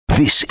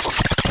This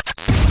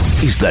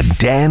is the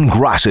Dan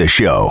Graca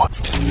Show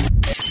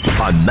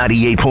on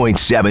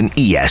 98.7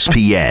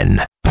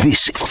 ESPN.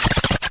 This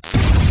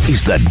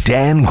is the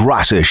Dan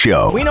Graca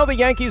Show. We know the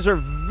Yankees are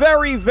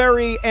very,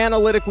 very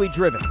analytically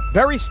driven,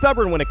 very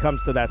stubborn when it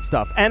comes to that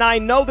stuff. And I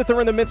know that they're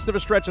in the midst of a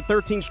stretch of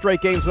 13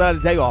 straight games without a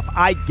day off.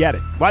 I get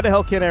it. Why the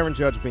hell can't Aaron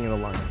Judge be in the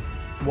lineup?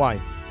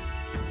 Why?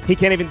 He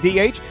can't even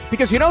DH?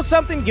 Because you know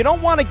something? You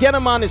don't want to get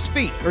him on his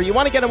feet, or you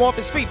want to get him off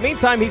his feet.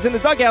 Meantime, he's in the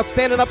dugout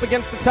standing up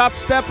against the top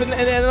step and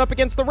up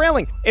against the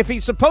railing. If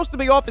he's supposed to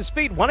be off his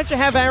feet, why don't you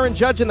have Aaron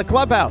Judge in the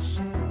clubhouse?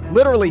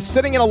 Literally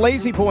sitting in a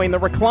lazy boy in the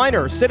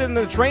recliner, sitting in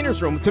the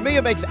trainer's room. To me,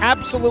 it makes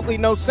absolutely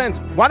no sense.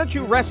 Why don't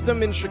you rest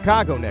him in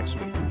Chicago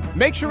next week?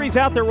 Make sure he's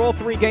out there all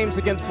 3 games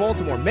against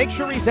Baltimore. Make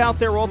sure he's out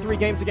there all 3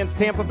 games against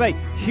Tampa Bay.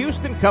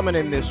 Houston coming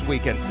in this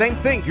weekend. Same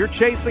thing. You're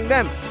chasing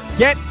them.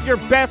 Get your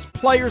best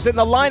players in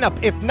the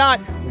lineup. If not,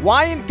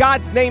 why in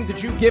God's name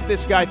did you give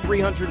this guy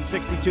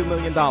 $362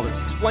 million?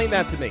 Explain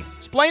that to me.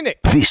 Explain it.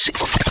 This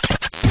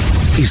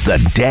is the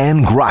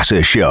Dan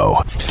Graca Show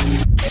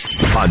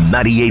on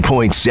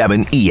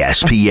 98.7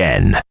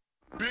 ESPN.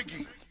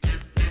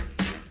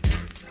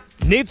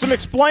 Need some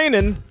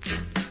explaining.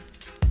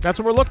 That's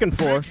what we're looking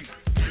for.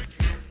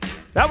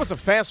 That was a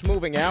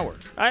fast-moving hour.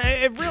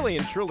 It really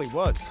and truly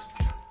was.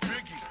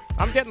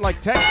 I'm getting like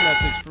text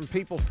messages from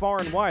people far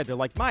and wide. They're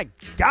like, my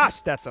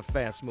gosh, that's a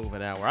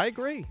fast-moving hour. I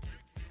agree.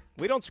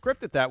 We don't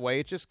script it that way.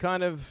 It just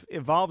kind of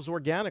evolves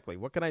organically.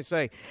 What can I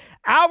say?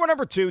 Hour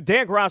number 2,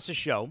 Dan Graca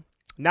Show,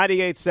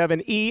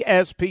 98.7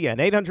 ESPN,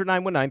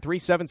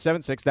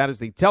 800-919-3776. That is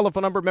the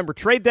telephone number. Remember,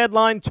 trade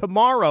deadline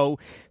tomorrow,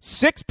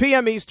 6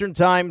 p.m. Eastern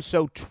time,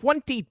 so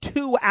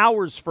 22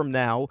 hours from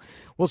now.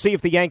 We'll see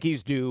if the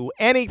Yankees do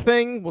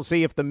anything. We'll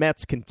see if the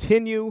Mets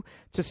continue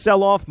to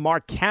sell off.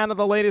 Mark Canha,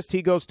 the latest.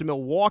 He goes to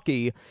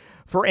Milwaukee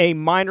for a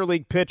minor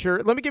league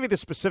pitcher. Let me give you the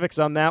specifics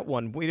on that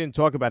one. We didn't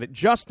talk about it.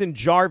 Justin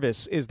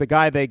Jarvis is the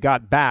guy they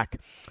got back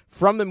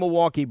from the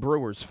Milwaukee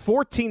Brewers.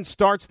 14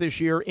 starts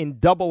this year in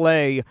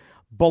Double-A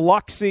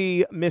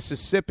Biloxi,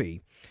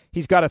 Mississippi.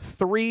 He's got a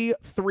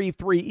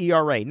 3.33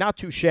 ERA, not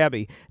too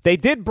shabby. They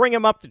did bring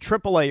him up to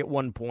AAA at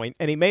one point,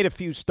 and he made a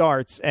few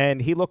starts,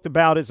 and he looked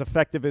about as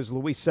effective as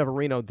Luis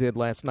Severino did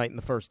last night in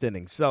the first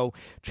inning. So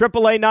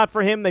AAA, not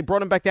for him. They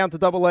brought him back down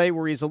to AA,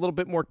 where he's a little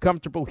bit more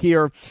comfortable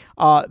here.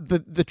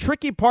 The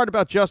tricky part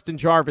about Justin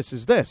Jarvis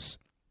is this.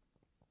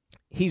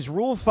 He's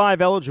Rule 5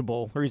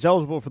 eligible, or he's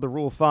eligible for the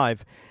Rule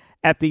 5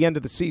 at the end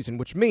of the season,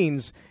 which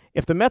means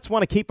if the Mets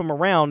want to keep him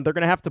around, they're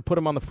going to have to put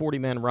him on the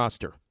 40-man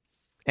roster.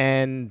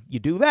 And you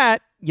do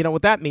that, you know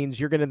what that means.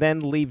 You're going to then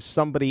leave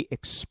somebody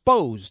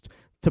exposed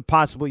to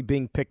possibly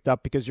being picked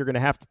up because you're going to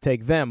have to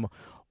take them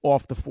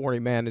off the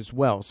 40-man as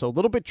well. So a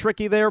little bit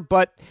tricky there,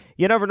 but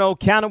you never know.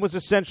 Canha was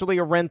essentially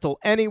a rental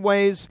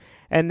anyways,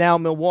 and now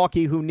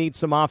Milwaukee, who needs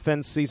some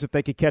offense, sees if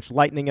they could catch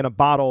lightning in a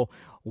bottle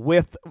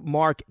with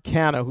Mark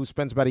Canha, who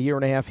spends about a year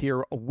and a half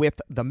here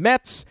with the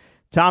Mets.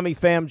 Tommy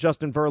Pham,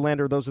 Justin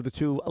Verlander, those are the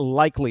 2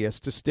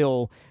 likeliest to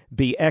still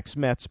be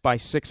ex-Mets by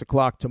 6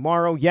 o'clock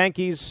tomorrow.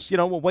 Yankees,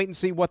 we'll wait and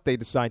see what they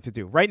decide to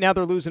do. Right now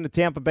they're losing to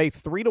Tampa Bay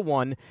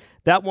 3-1.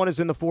 That one is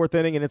in the 4th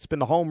inning, and it's been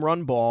the home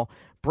run ball.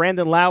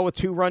 Brandon Lau, a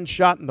 2-run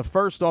shot in the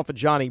first off of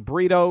Johnny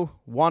Brito.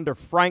 Wander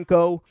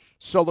Franco,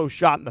 solo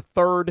shot in the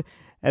 3rd.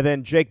 And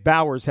then Jake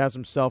Bauers has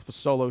himself a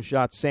solo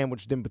shot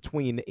sandwiched in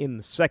between in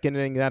the 2nd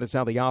inning. That is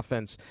how the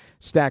offense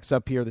stacks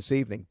up here this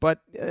evening.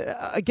 But,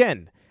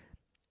 again,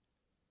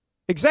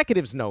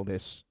 executives know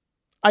this.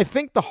 I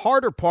think the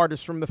harder part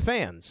is from the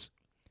fans.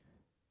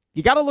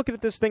 You got to look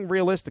at this thing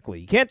realistically.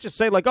 You can't just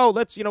say like, oh,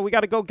 we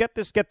got to go get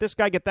this guy,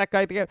 get that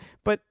guy.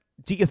 But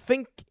do you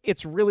think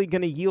it's really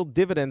going to yield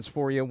dividends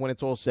for you when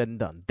it's all said and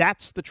done?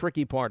 That's the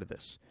tricky part of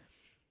this.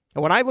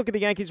 And when I look at the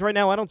Yankees right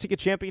now, I don't see a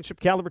championship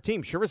caliber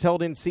team. Sure as hell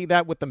didn't see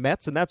that with the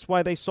Mets, and that's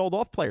why they sold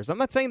off players. I'm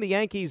not saying the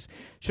Yankees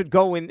should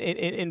go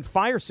in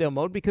fire sale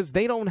mode because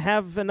they don't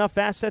have enough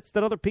assets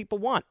that other people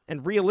want,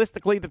 and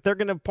realistically that they're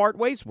going to part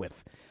ways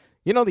with.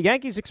 The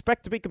Yankees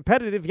expect to be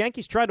competitive.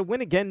 Yankees try to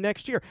win again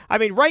next year. I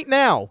mean, right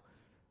now,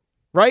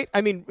 right?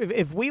 I mean,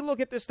 if we look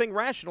at this thing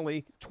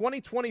rationally,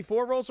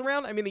 2024 rolls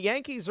around, I mean, the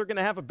Yankees are going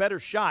to have a better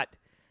shot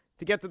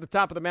to get to the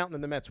top of the mountain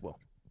than the Mets will.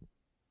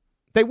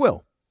 They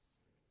will.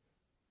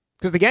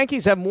 Because the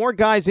Yankees have more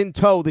guys in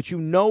tow that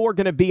are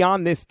going to be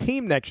on this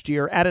team next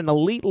year at an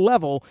elite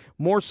level,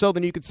 more so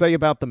than you could say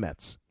about the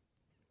Mets.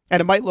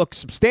 And it might look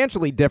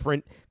substantially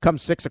different come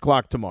 6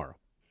 o'clock tomorrow.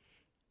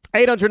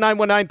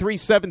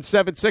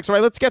 800-919-3776. All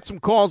right, let's get some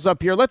calls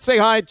up here. Let's say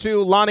hi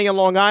to Lonnie in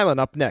Long Island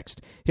up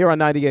next here on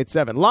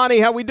 98.7.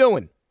 Lonnie, how we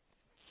doing?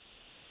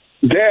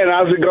 Dan,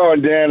 how's it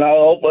going, Dan? I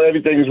hope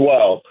everything's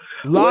well.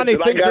 Lonnie,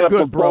 things are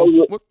good, bro.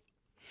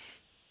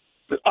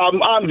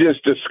 I'm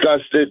just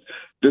disgusted.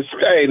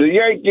 Hey, the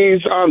Yankees,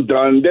 I'm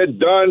done. They're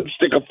done.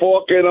 Stick a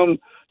fork in them.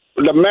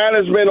 The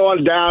management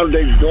on down,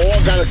 they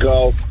all got to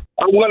go.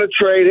 I'm going to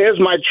trade. Here's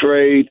my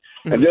trade.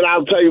 Mm-hmm. And then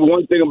I'll tell you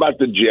one thing about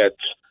the Jets.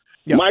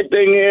 Yep. My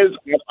thing is,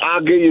 I'll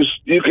give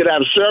you could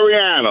have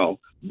Soriano,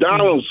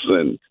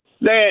 Donaldson,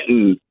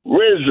 Stanton,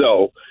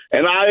 Rizzo.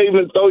 and I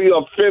even throw you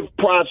a fifth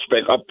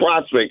prospect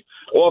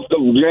off the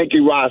Yankee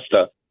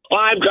roster.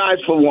 5 guys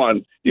for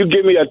 1. You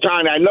give me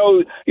Ohtani. I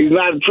know he's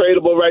not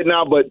tradable right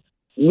now, but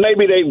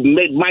maybe they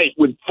might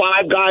with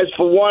 5 guys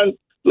for 1.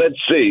 Let's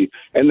see.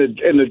 And the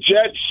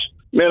Jets,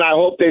 man, I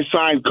hope they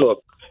sign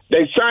Cook.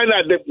 They signed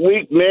that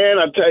week, man.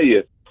 I tell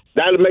you,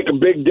 that'll make a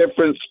big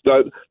difference.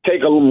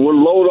 Take a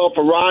load off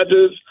of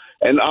Rodgers,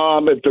 and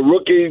if the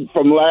rookie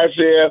from last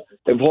year,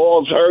 if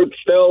Hall's hurt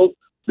still,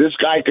 this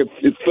guy could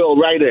fill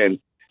right in,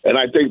 and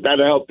I think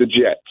that'll help the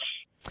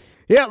Jets.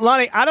 Yeah,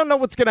 Lonnie, I don't know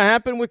what's going to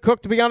happen with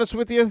Cook, to be honest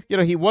with you. You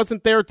know, he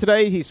wasn't there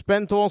today. He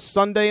spent all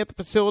Sunday at the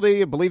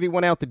facility. I believe he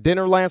went out to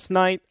dinner last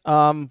night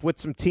with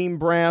some team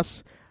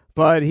brass,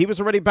 but he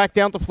was already back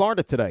down to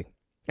Florida today.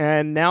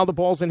 And now the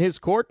ball's in his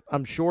court.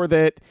 I'm sure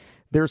that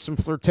there's some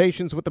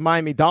flirtations with the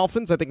Miami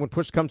Dolphins. I think when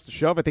push comes to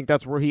shove, I think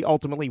that's where he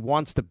ultimately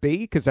wants to be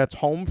because that's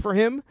home for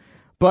him.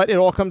 But it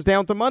all comes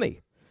down to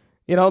money.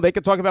 You know, they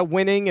could talk about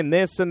winning and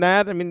this and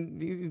that. I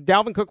mean,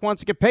 Dalvin Cook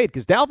wants to get paid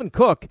because Dalvin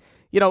Cook,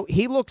 you know,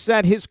 he looks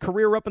at his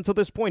career up until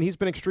this point. He's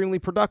been extremely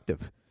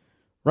productive,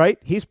 right?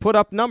 He's put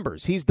up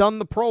numbers. He's done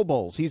the Pro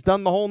Bowls. He's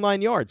done the whole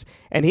 9 yards.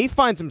 And he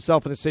finds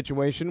himself in a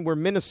situation where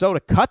Minnesota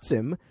cuts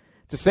him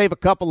to save a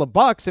couple of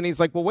bucks. And he's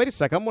like, well, wait a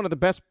sec. I'm one of the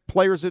best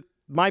players at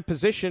my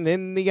position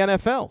in the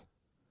NFL.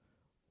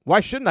 Why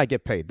shouldn't I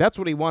get paid? That's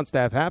what he wants to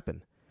have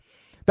happen.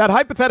 That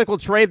hypothetical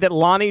trade that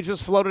Lonnie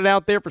just floated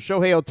out there for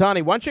Shohei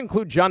Ohtani, why don't you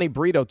include Johnny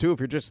Brito, too, if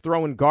you're just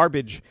throwing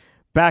garbage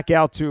back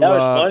out to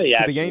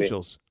the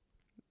Angels?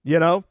 You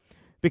know?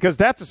 Because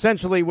that's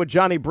essentially what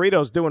Johnny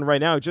Brito's doing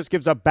right now. He just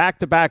gives up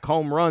back-to-back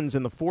home runs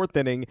in the 4th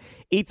inning.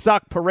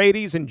 Itzhak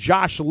Paredes and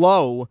Josh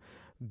Lowe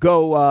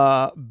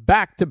go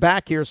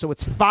back-to-back here, so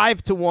it's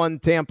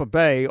 5-1 Tampa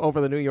Bay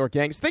over the New York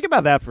Yankees. Think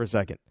about that for a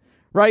second,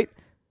 right?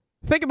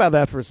 Think about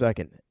that for a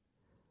second.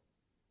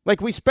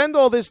 Like, we spend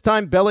all this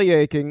time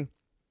bellyaching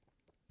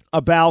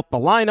about the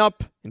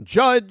lineup and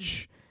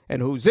Judge and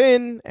who's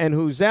in and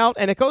who's out.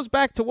 And it goes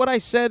back to what I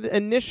said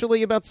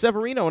initially about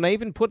Severino, and I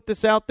even put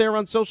this out there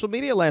on social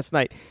media last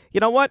night. You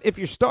know what? If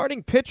your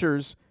starting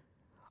pitchers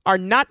are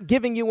not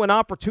giving you an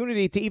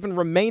opportunity to even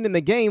remain in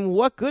the game,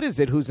 what good is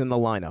it who's in the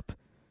lineup?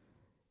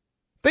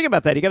 Think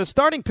about that. You got a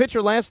starting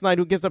pitcher last night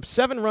who gives up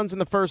 7 runs in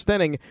the 1st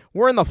inning.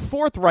 We're in the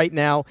 4th right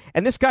now,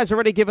 and this guy's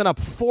already given up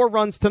 4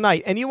 runs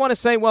tonight. And you want to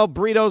say, well,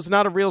 Brito's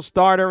not a real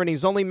starter, and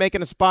he's only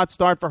making a spot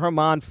start for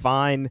Herman.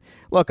 Fine.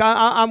 Look,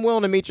 I'm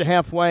willing to meet you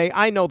halfway.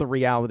 I know the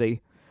reality.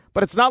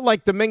 But it's not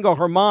like Domingo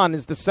Herman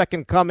is the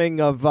second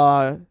coming of,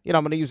 I'm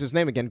going to use his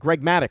name again,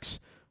 Greg Maddux.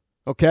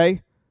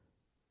 Okay?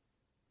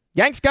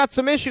 Yanks got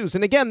some issues,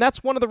 and again,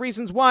 that's one of the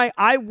reasons why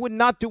I would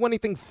not do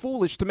anything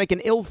foolish to make an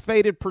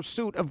ill-fated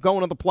pursuit of going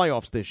to the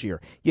playoffs this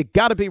year. You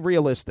got to be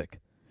realistic.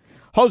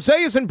 Jose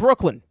is in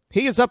Brooklyn.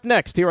 He is up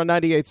next here on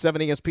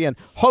 98.7 ESPN.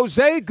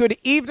 Jose, good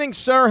evening,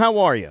 sir. How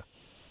are you?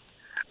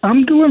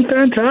 I'm doing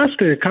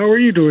fantastic. How are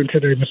you doing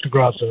today, Mr.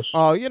 Grassos?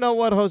 Oh, you know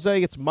what,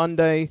 Jose? It's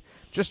Monday.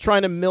 Just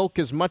trying to milk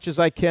as much as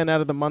I can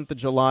out of the month of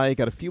July.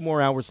 Got a few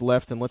more hours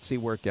left, and let's see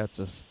where it gets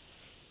us.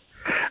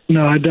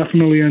 No, I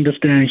definitely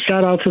understand.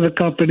 Shout out to the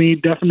company.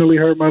 Definitely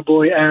heard my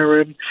boy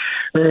Aaron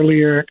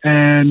earlier,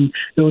 and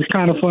it was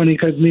kind of funny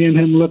because me and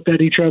him looked at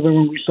each other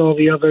when we saw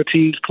the other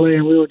teams play,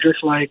 and we were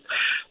just like,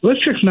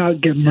 let's just not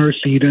get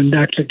mercied, and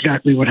that's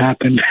exactly what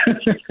happened.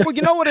 Well,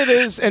 you know what it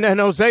is, and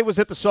Jose was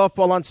at the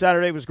softball on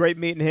Saturday. It was great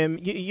meeting him.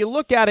 You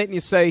look at it and you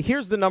say,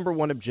 here's the number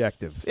one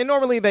objective. And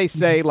normally they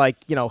say,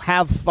 like,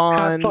 have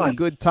fun,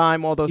 good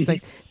time, all those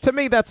things. To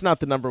me, that's not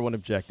the number one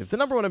objective. The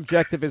number one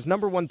objective is,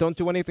 number one, don't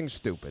do anything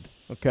stupid,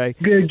 okay?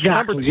 Exactly.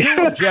 Number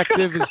 2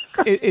 objective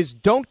is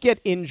don't get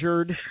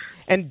injured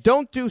and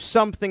don't do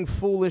something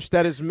foolish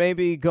that is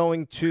maybe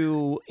going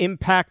to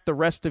impact the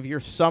rest of your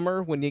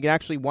summer when you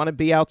actually want to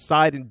be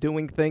outside and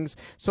doing things.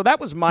 So that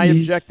was my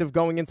objective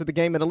going into the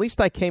game, and at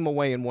least I came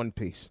away in one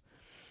piece.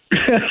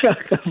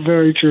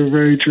 Very true,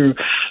 very true.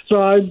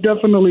 So I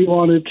definitely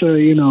wanted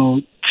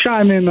to,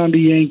 chime in on the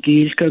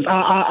Yankees because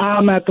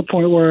I'm at the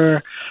point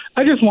where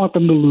I just want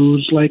them to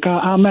lose. Like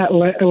I'm at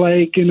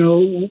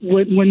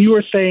when you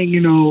were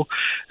saying,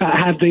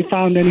 have they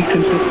found any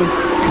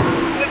consistency?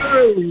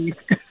 Literally,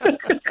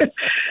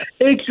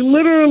 it's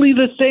literally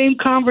the same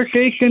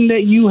conversation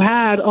that you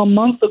had a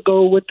month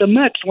ago with the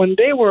Mets when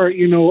they were,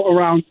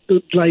 around,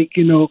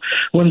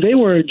 when they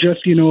were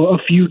just, a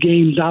few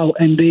games out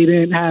and they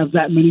didn't have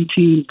that many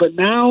teams. But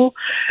now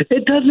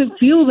it doesn't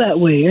feel that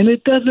way, and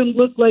it doesn't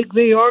look like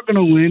they are going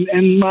to win.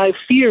 And my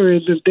fear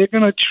is that they're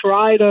going to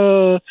try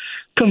to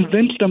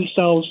convince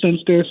themselves,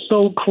 since they're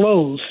so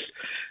close,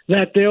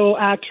 that they'll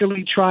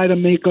actually try to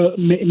make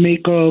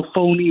a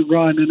phony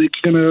run, and it's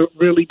going to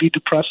really be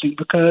depressing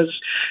because,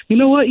 you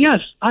know what? Yes,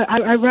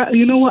 I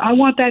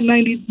want that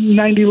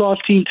 90 loss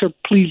team to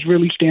please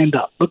really stand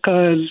up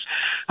because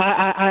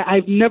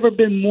I've never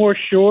been more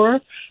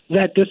sure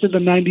that this is a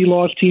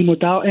 90-loss team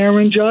without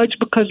Aaron Judge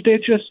because they're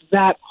just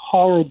that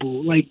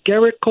horrible. Like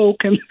Garrett Cole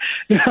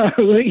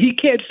he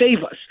can't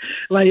save us.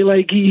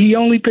 Like he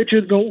only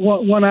pitches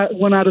one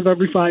out of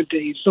every 5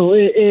 days. So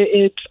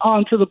it's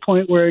on to the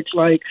point where it's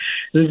like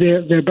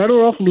they're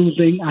better off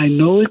losing. I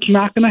know it's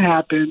not going to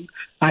happen.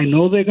 I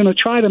know they're going to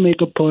try to make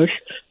a push,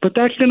 but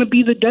that's going to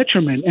be the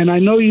detriment. And I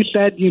know you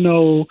said,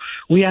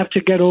 we have to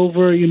get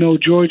over,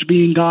 George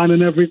being gone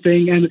and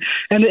everything. And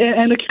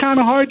it's kind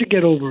of hard to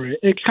get over it.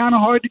 It's kind of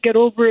hard to get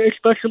over it,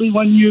 especially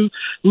when you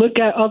look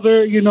at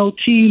other,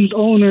 teams,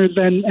 owners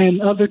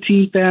and other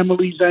team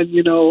families. And,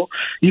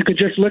 you could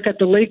just look at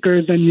the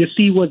Lakers and you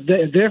see what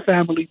their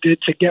family did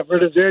to get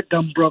rid of their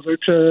dumb brother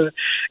who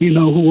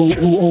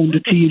owned the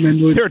team and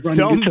was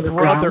running into the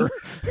brother.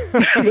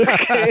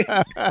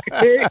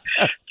 Okay.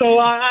 So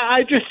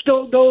I just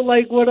don't know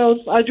what else.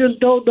 I just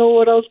don't know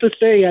what else to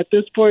say at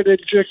this point.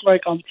 It's just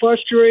like I'm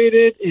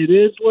frustrated. It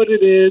is what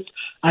it is.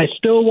 I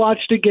still watch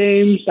the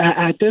games.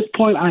 At this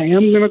point, I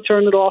am going to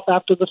turn it off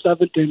after the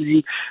 7th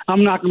inning.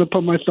 I'm not going to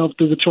put myself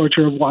through the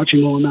torture of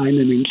watching all 9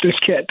 innings. This is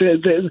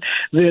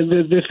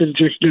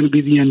just going to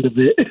be the end of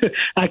it.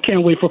 I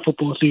can't wait for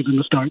football season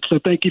to start. So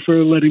thank you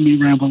for letting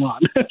me ramble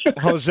on.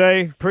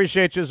 Jose,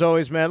 appreciate you as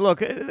always, man.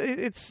 Look,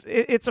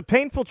 it's a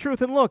painful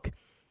truth, and look.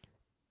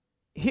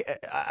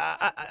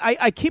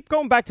 I keep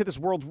going back to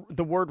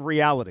the word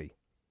reality,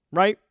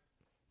 right?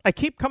 I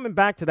keep coming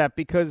back to that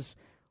because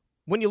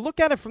when you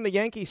look at it from the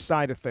Yankees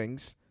side of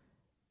things,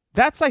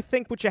 that's, I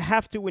think, what you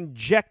have to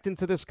inject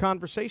into this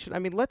conversation. I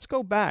mean, let's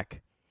go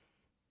back,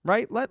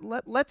 right?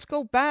 Let's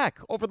go back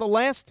over the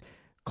last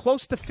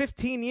close to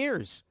 15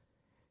 years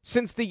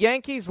since the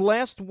Yankees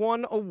last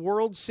won a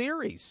World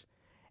Series,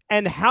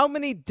 and how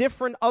many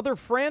different other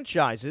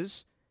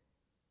franchises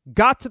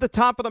got to the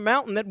top of the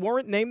mountain that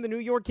weren't named the New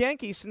York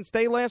Yankees since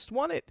they last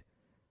won it.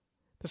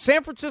 The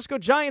San Francisco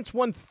Giants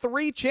won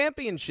 3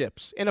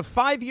 championships in a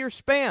 5-year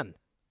span,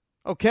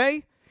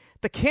 okay?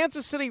 The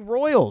Kansas City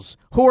Royals,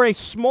 who are a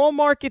small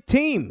market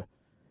team,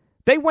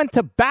 they went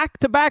to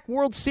back-to-back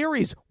World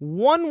Series,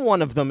 won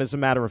one of them, as a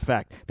matter of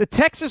fact. The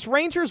Texas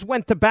Rangers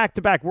went to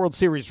back-to-back World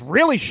Series,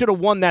 really should have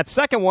won that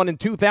second one in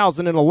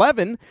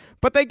 2011,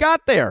 but they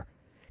got there.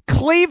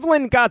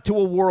 Cleveland got to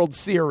a World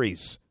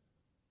Series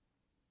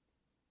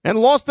and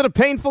lost in a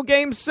painful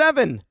Game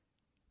 7,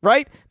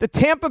 right? The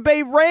Tampa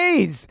Bay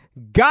Rays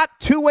got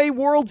to a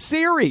World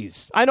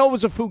Series. I know it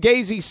was a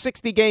fugazi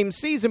 60-game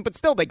season, but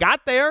still, they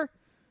got there,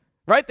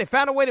 right? They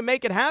found a way to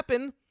make it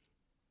happen.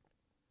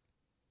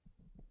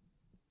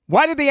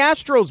 Why did the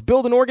Astros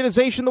build an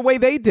organization the way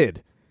they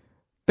did?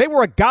 They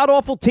were a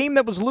god-awful team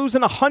that was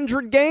losing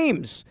 100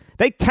 games.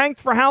 They tanked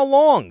for how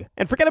long?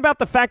 And forget about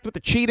the fact with the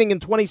cheating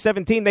in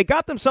 2017. They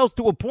got themselves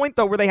to a point,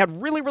 though, where they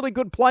had really, really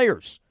good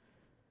players.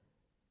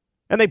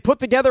 And they put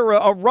together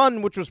a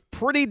run which was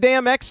pretty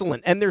damn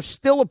excellent, and they're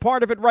still a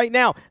part of it right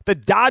now. The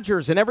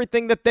Dodgers and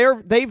everything that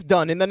they've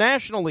done in the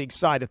National League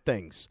side of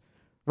things,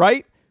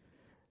 right?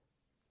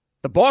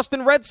 The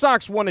Boston Red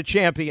Sox won a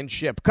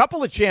championship,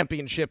 couple of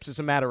championships, as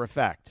a matter of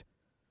fact.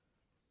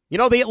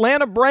 The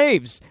Atlanta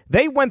Braves,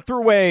 they went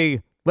through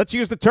let's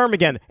use the term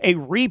again, a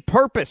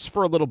repurpose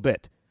for a little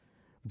bit.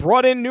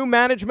 Brought in new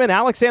management.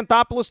 Alex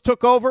Anthopoulos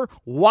took over.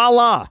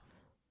 Voila.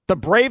 The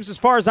Braves, as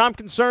far as I'm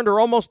concerned, are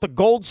almost the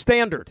gold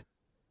standard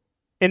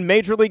in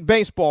Major League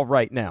Baseball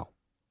right now.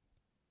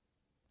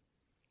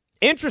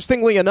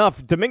 Interestingly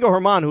enough, Domingo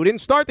Germán, who didn't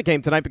start the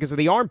game tonight because of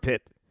the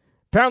armpit,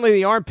 apparently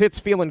the armpit's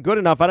feeling good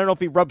enough. I don't know if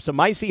he rubbed some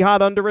icy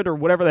hot under it or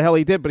whatever the hell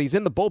he did, but he's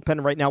in the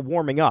bullpen right now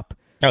warming up.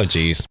 Oh,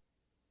 geez.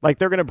 Like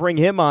they're going to bring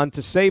him on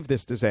to save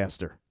this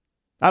disaster.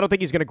 I don't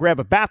think he's going to grab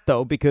a bat,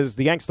 though, because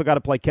the Yanks still got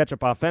to play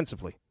catch-up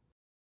offensively.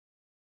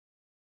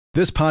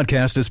 This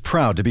podcast is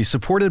proud to be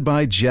supported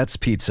by Jets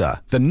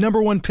Pizza, the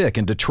 #1 pick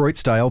in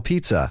Detroit-style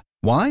pizza.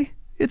 Why?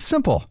 It's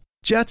simple.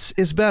 Jets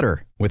is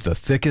better. With the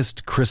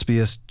thickest,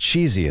 crispiest,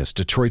 cheesiest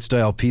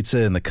Detroit-style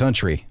pizza in the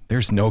country,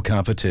 there's no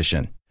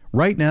competition.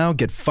 Right now,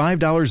 get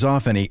 $5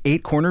 off any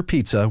 8-corner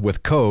pizza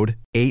with code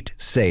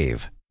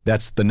 8SAVE.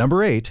 That's the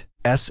number 8,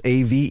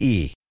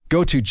 S-A-V-E.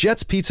 Go to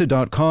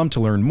jetspizza.com to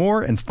learn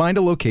more and find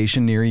a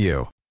location near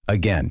you.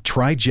 Again,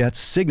 try Jet's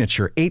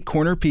signature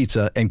 8-corner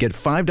pizza and get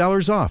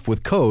 $5 off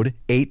with code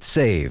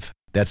 8SAVE.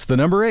 That's the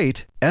number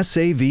 8,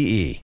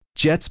 S-A-V-E.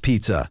 Jet's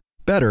Pizza.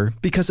 Better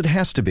because it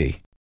has to be.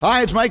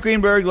 Hi, it's Mike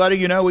Greenberg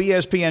letting you know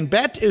ESPN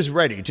Bet is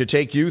ready to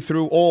take you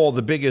through all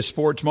the biggest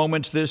sports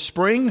moments this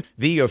spring.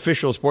 The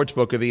official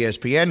sportsbook of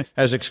ESPN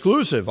has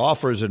exclusive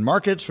offers and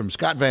markets from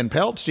Scott Van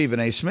Pelt, Stephen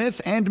A. Smith,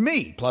 and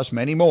me, plus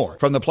many more.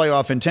 From the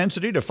playoff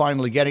intensity to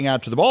finally getting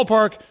out to the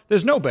ballpark,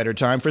 there's no better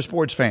time for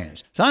sports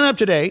fans. Sign up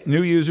today.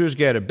 New users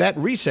get a bet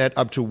reset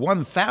up to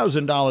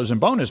 $1,000 in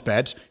bonus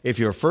bets if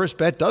your first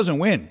bet doesn't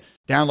win.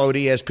 Download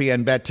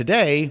ESPN Bet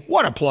today.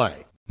 What a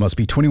play. Must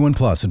be 21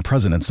 plus and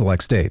present in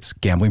select states.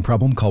 Gambling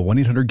problem? Call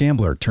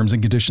 1-800-GAMBLER. Terms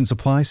and conditions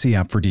apply. See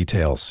app for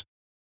details.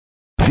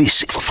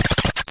 This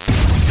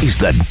is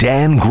the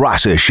Dan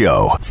Graca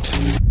Show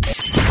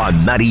on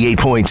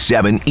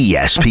 98.7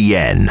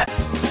 ESPN.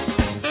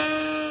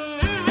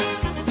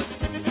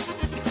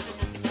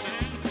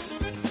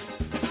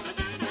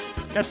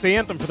 That's the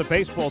anthem for the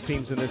baseball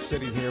teams in this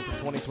city here for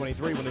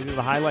 2023 when they do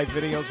the highlight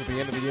videos at the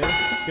end of the year.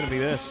 It's going to be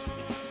this.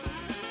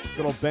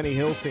 Good old Benny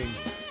Hill theme.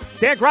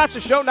 Dan Graca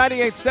Show,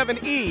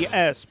 98.7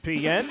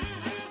 ESPN.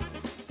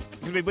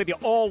 Going to be with you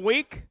all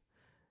week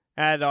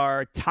at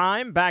our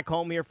time back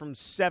home here from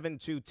 7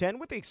 to 10,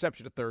 with the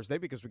exception of Thursday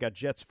because we got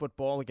Jets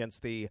football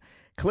against the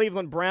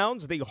Cleveland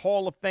Browns, the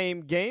Hall of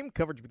Fame game.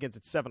 Coverage begins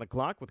at 7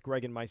 o'clock with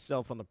Greg and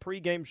myself on the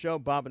pregame show.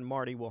 Bob and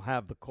Marty will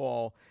have the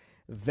call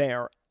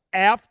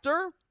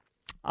thereafter.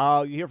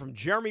 You hear from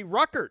Jeremy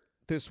Ruckert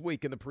this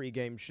week in the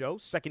pregame show.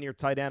 Second-year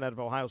tight end out of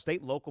Ohio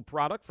State, local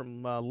product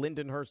from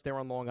Lindenhurst there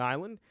on Long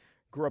Island.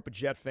 Grew up a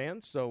Jet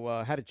fan,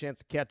 so had a chance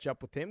to catch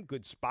up with him.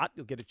 Good spot.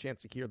 You'll get a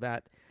chance to hear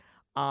that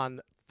on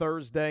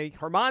Thursday.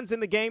 Herman's in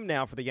the game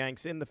now for the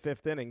Yanks in the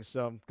fifth inning,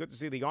 so good to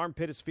see the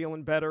armpit is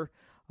feeling better.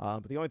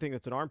 But the only thing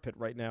that's an armpit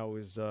right now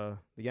is the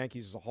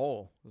Yankees as a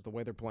whole, is the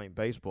way they're playing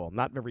baseball.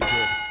 Not very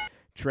good.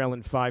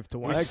 Trailing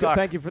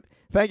 5-1.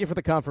 Thank you for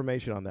the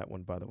confirmation on that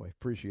one, by the way.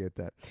 Appreciate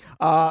that.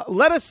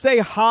 Let us say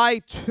hi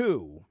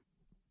to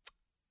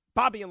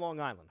Bobby in Long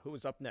Island, who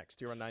is up next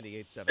here on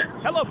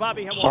 98.7. Hello,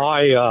 Bobby. How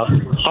are you?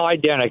 Hi,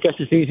 Dan. I guess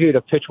it's easier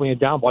to pitch when you're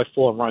down by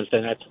 4 runs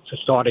than to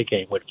start a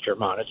game with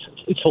German.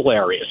 It's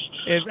hilarious.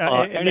 It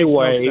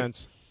anyway, makes no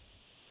sense.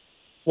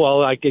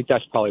 Well, I think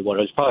that's probably what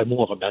it is. Probably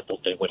more of a mental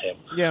thing with him.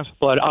 Yeah.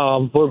 But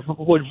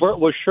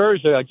with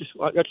Scherzer, I just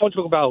want to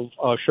talk about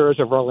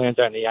Scherzer,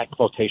 Verlander, and the Yankee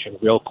rotation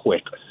real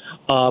quick.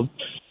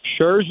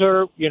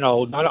 Scherzer,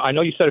 I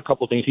know you said a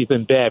couple of things. He's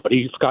been bad, but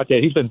he's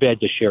been bad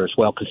this year as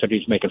well,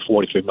 considering he's making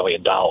 $43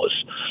 million.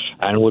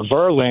 And with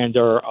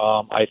Verlander,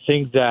 I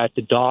think that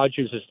the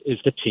Dodgers is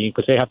the team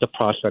because they have the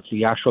prospects.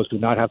 The Astros do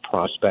not have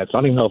prospects. I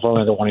don't even know if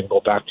Verlander won't even go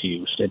back to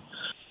Houston.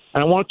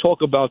 And I want to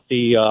talk about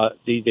the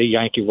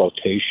Yankee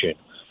rotation.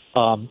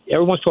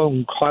 Everyone's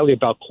talking highly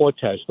about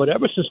Cortez, but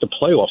ever since the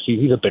playoffs, he's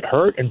either been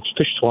hurt and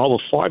pitched to over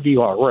 5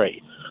 ERA.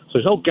 So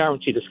there's no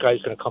guarantee this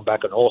guy's going to come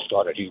back an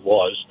all-star that he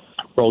was.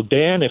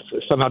 Rodon, if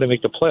somehow they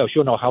make the playoffs,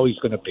 you don't know how he's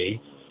going to be.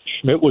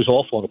 Schmidt was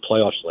awful in the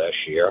playoffs last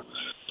year.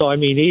 So, I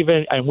mean,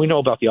 and we know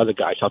about the other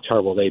guys, how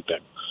terrible they've been.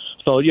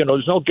 So,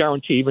 there's no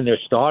guarantee even their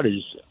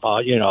starters,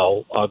 are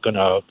going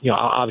to,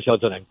 obviously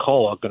other than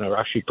Cole, are going to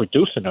actually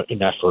produce in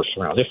that first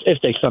round, if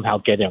they somehow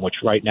get in, which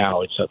right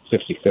now it's a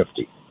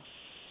 50-50.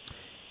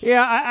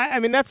 Yeah, I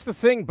mean, that's the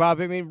thing, Bob.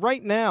 I mean,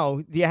 right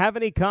now, do you have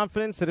any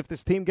confidence that if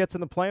this team gets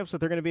in the playoffs that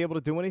they're going to be able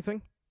to do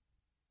anything?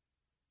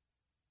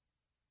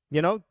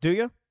 Do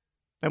you?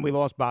 And we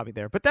lost Bobby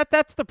there. But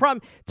that's the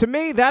problem. To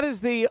me, that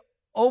is the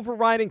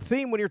overriding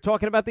theme when you're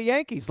talking about the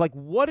Yankees. Like,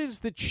 what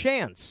is the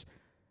chance?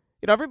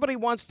 Everybody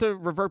wants to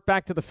revert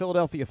back to the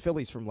Philadelphia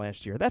Phillies from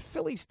last year. That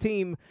Phillies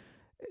team,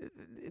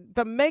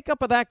 the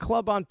makeup of that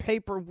club on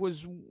paper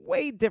was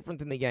way different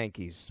than the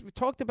Yankees. We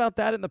talked about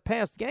that in the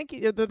past.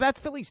 That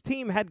Phillies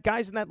team had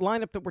guys in that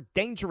lineup that were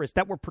dangerous,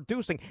 that were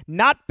producing,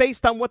 not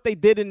based on what they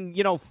did in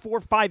 4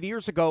 or 5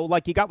 years ago,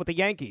 like you got with the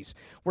Yankees,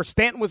 where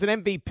Stanton was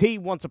an MVP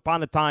once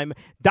upon a time.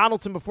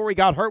 Donaldson, before he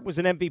got hurt, was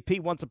an MVP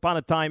once upon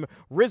a time.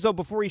 Rizzo,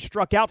 before he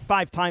struck out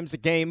 5 times a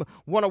game,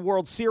 won a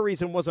World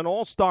Series and was an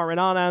all-star,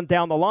 and on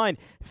down the line.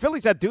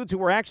 Phillies had dudes who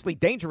were actually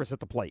dangerous at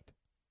the plate.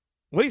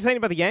 What are you saying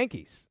about the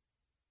Yankees?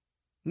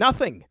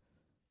 Nothing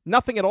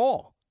at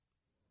all.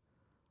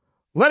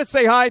 Let us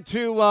say hi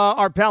to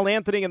our pal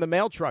Anthony in the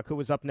mail truck, who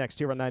is up next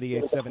here on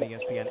 98.7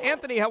 ESPN.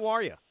 Anthony, how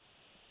are you?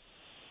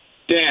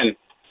 Dan,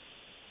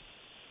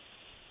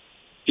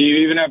 do you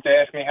even have to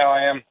ask me how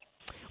I am?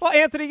 Well,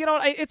 Anthony,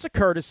 it's a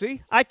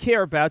courtesy. I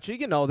care about you.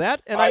 You know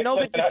that. And I know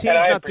that your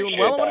team's not doing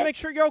well. I want to make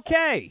sure you're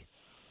okay.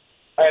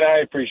 And I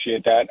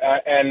appreciate that.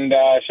 And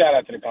shout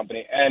out to the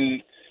company.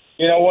 And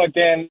you know what,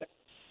 Dan?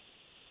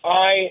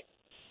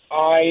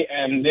 I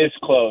am this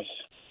close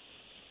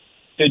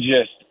to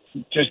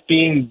just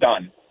being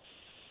done,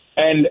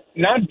 and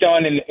not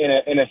done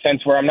in a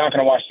sense where I'm not going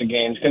to watch the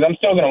games, because I'm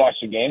still going to watch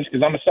the games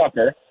because I'm a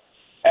sucker,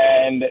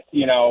 and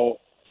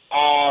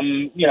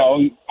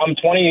I'm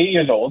 28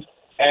 years old,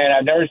 and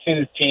I've never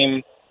seen this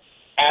team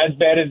as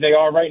bad as they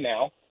are right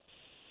now.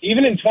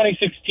 Even in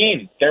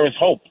 2016, there was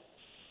hope.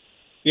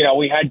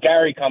 We had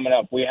Gary coming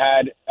up, we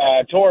had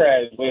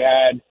Torres, we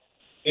had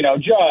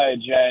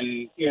Judge,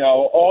 and,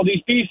 all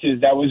these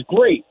pieces. That was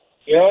great.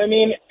 You know what I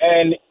mean?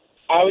 And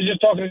I was just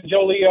talking to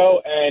Joe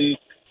Leo, and,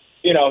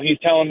 he's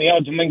telling me,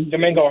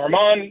 Domingo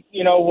Germán,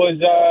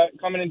 was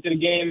coming into the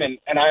game,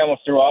 and I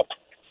almost threw up.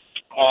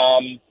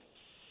 I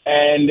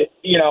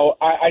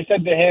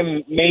said to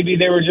him, maybe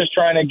they were just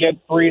trying to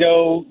get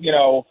Burrito,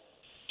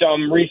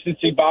 some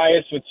recency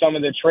bias with some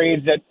of the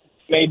trades that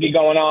may be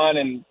going on,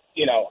 and,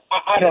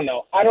 I don't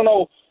know. I don't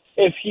know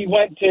if he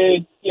went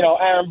to,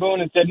 Aaron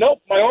Boone and said,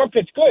 nope, my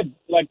armpit's good.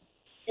 Like,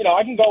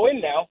 I can go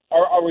in now.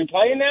 Are we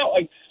playing now?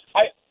 Like,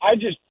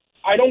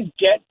 I don't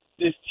get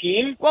this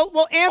team.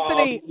 Well,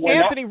 Anthony,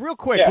 real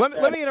quick,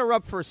 let me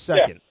interrupt for a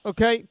second,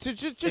 okay?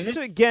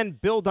 To again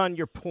build on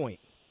your point.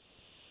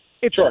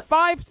 It's sure.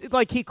 5,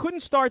 like he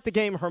couldn't start the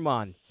game,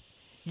 Germán.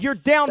 You're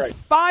down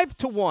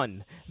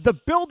 5-1. The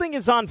building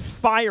is on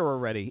fire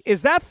already.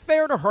 Is that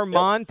fair to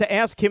Herman to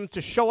ask him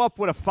to show up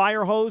with a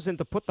fire hose and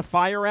to put the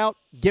fire out,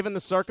 given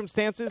the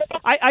circumstances?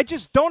 I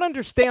just don't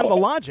understand the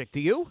logic.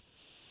 Do you?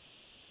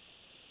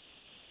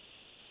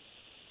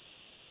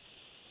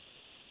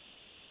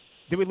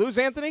 Did we lose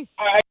Anthony?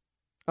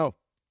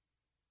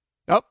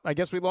 Oh, I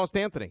guess we lost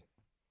Anthony.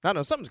 I don't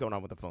know. Something's going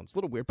on with the phone. It's a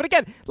little weird. But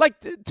again, like,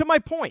 to my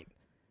point,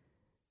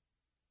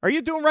 are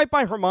you doing right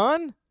by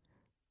Herman?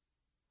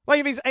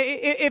 Like,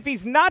 if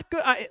he's not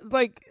good, I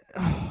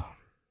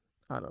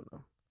don't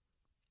know.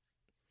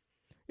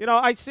 You know,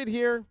 I sit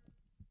here,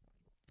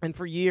 and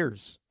for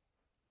years,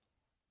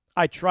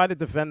 I try to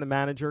defend the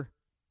manager.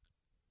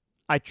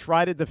 I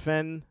try to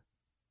defend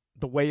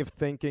the way of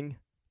thinking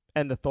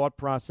and the thought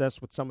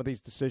process with some of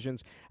these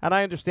decisions. And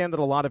I understand that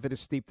a lot of it is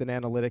steeped in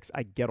analytics.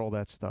 I get all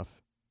that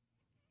stuff.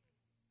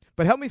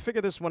 But help me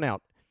figure this one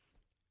out.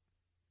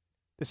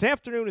 This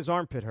afternoon, his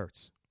armpit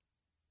hurts.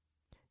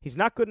 He's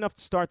not good enough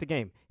to start the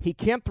game. He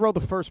can't throw the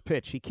first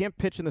pitch. He can't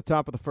pitch in the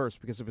top of the first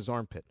because of his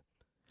armpit.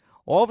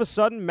 All of a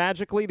sudden,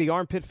 magically, the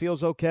armpit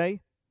feels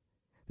okay.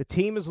 The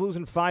team is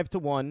losing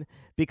 5-1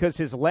 because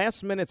his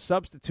last-minute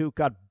substitute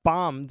got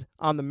bombed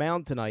on the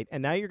mound tonight,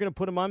 and now you're going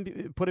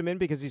to put him in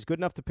because he's good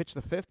enough to pitch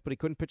the fifth, but he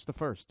couldn't pitch the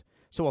first.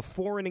 So a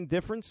 4-inning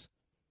difference?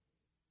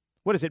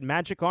 What is it,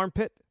 magic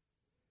armpit?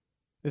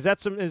 Is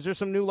there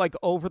some new, like,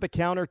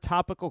 over-the-counter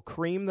topical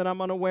cream that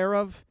I'm unaware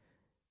of?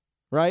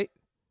 Right?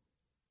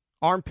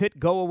 Armpit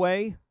go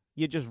away,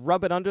 you just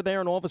rub it under there,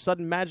 and all of a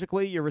sudden,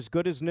 magically, you're as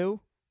good as new?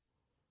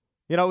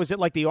 You know, is it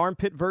like the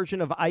armpit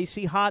version of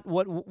Icy Hot?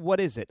 What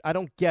is it? I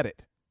don't get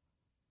it.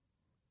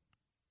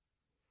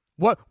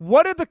 What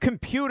do the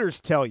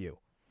computers tell you?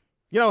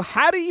 You know,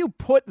 how do you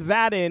put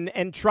that in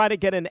and try to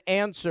get an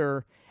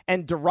answer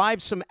and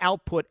derive some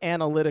output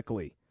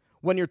analytically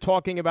when you're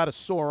talking about a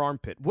sore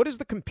armpit? What does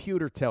the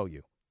computer tell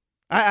you?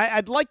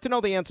 I'd like to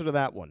know the answer to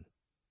that one.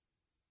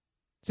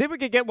 See if we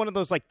could get one of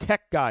those, like,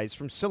 tech guys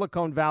from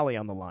Silicon Valley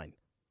on the line.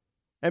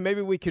 And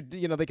maybe we could,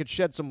 they could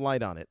shed some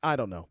light on it. I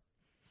don't know.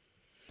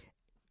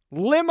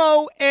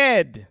 Limo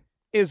Ed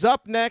is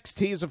up next.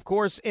 He's, of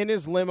course, in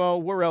his limo.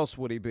 Where else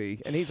would he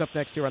be? And he's up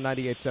next here on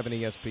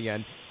 98.7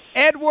 ESPN.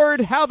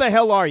 Edward, how the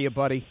hell are you,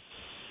 buddy?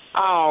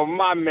 Oh,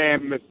 my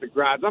man, Mr.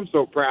 Graz. I'm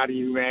so proud of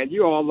you, man.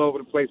 You're all over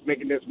the place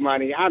making this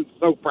money. I'm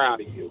so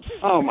proud of you.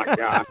 Oh, my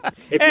God.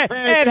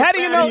 Ed, how do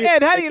you know?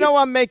 Ed, how do you know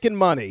I'm making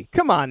money?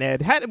 Come on,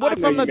 Ed. What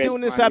if I'm not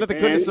doing this out of the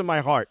goodness of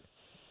my heart?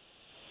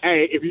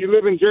 Hey, if you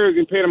live in Jersey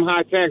and pay them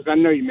high taxes, I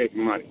know you're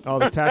making money. Oh,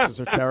 the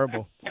taxes are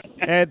terrible.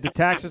 Ed, the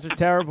taxes are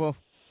terrible.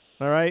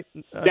 All right?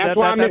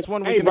 That's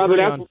one we can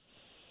agree on.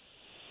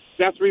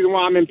 That's the reason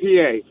why I'm in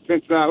PA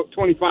since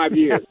 25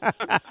 years.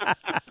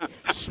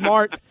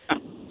 Smart.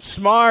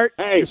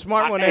 Hey, you're a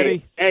smart one,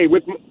 Eddie. Hey,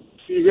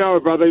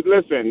 brother,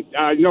 listen,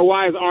 you know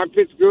why his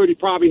armpit's good? He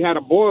probably had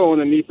a boil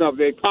underneath of it.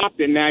 They popped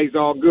it, now he's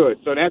all good.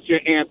 So that's your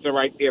answer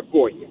right there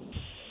for you.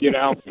 You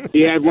know,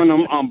 he had one of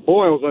them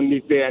boils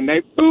underneath there, and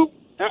they, boop,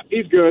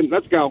 he's good.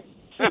 Let's go.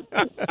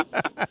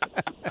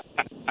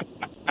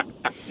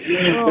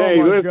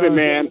 Hey, listen, gosh.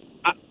 Man.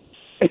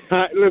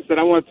 Listen,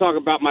 I want to talk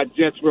about my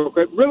Jets real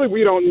quick. Really,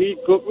 we don't need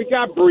Cook. We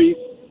got Brees.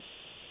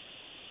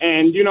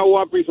 And you know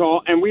what, Brees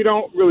Hall? And we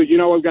don't really,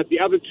 we've got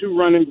the other two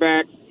running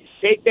backs.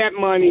 Take that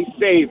money,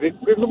 save it.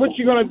 What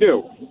you going to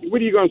do?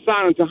 What are you going to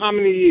sign him to how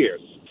many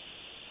years?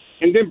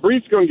 And then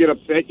Brees going to get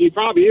upset. He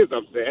probably is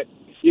upset.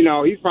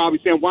 He's probably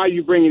saying, why are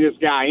you bringing this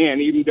guy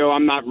in, even though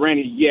I'm not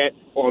ready yet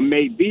or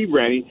may be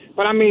ready?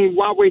 But, I mean,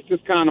 why waste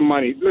this kind of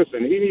money?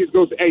 Listen, he needs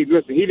to go he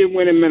didn't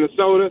win in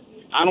Minnesota.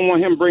 I don't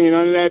want him bringing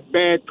none of that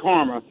bad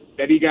karma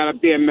that he got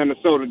up there in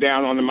Minnesota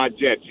down on my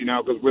Jets,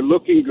 because we're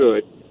looking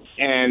good.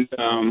 And,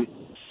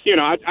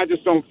 I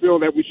just don't feel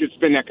that we should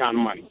spend that kind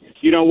of money.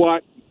 You know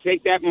what?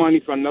 Take that money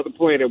for another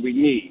player that we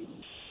need.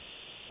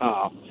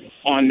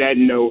 On that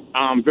note,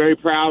 I'm very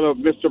proud of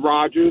Mr.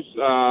 Rogers.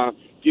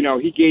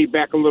 He gave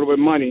back a little bit of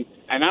money.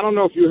 And I don't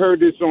know if you heard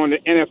this on the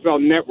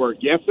NFL Network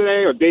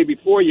yesterday or day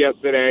before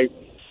yesterday.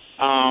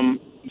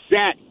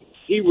 That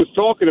he was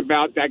talking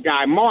about that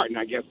guy Martin,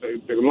 I guess,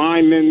 the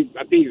lineman.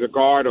 I think he's a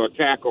guard or a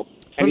tackle.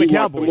 From and the he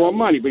Cowboys. wants more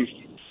money. But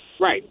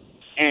right.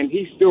 And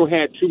he still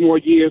had 2 more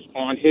years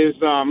on his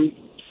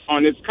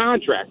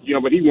contract,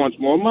 but he wants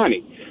more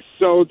money.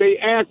 So they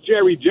asked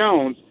Jerry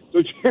Jones.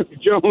 So Jerry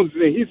Jones,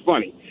 he's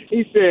funny.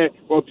 He said,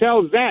 well,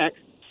 tell Zach,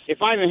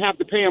 if I didn't have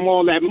to pay him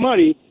all that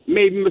money,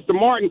 maybe Mr.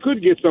 Martin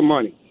could get some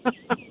money.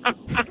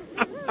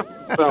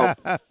 So,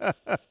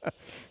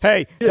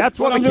 hey, that's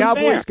what the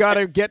Cowboys got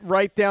to get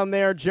right down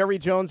there. Jerry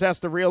Jones has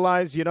to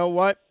realize, you know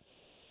what?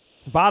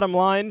 Bottom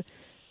line,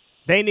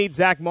 they need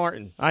Zach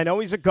Martin. I know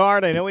he's a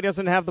guard. I know he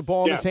doesn't have the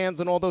ball in his hands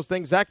and all those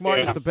things. Zach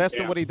Martin is the best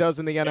at what he does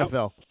in the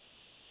NFL.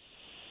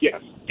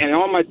 Yes. And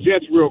on my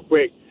Jets real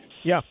quick.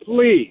 Yeah.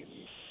 Please,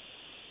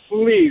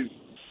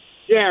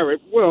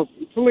 Garrett,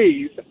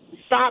 please,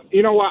 stop.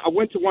 You know what? I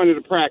went to one of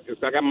the practices.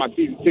 I got my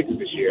season tickets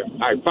this year.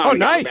 Oh,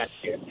 nice.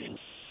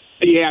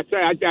 Yeah,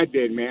 I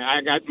did, man.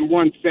 I got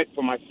one set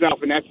for myself,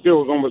 and that still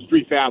was almost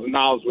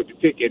 $3,000 with the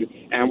ticket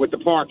and with the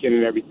parking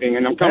and everything.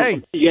 And I'm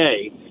coming from PA,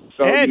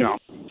 so Ed, you know.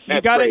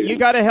 you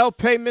gotta help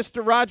pay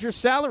Mr. Rogers'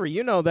 salary.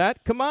 You know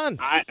that. Come on.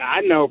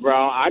 I know, bro.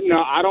 I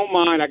know. I don't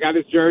mind. I got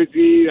his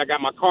jersey. I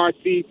got my car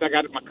seats. I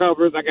got my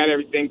covers. I got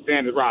everything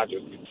Sanders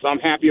Rogers. So I'm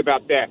happy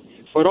about that.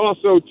 But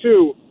also,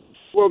 too,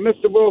 well,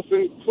 Mr.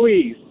 Wilson,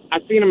 please.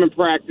 I've seen him in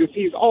practice.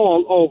 He's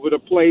all over the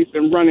place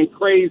and running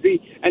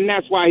crazy, and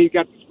that's why he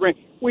got the sprain.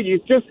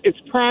 It's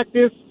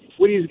practice.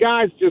 Will these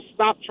guys just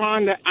stop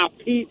trying to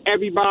outpeat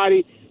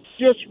everybody?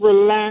 Just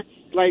relax,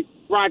 like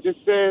Roger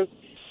says.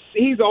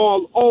 He's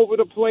all over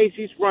the place.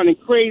 He's running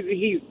crazy.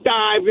 He's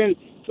diving.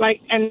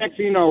 And next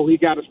thing you know, he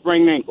got a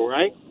sprained ankle,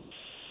 right?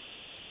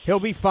 He'll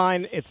be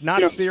fine. It's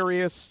not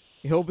serious.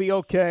 He'll be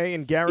okay,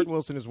 and Garrett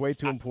Wilson is way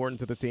too important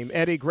to the team.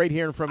 Eddie, great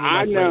hearing from you,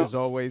 my friend, as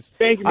always.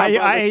 Thank you, my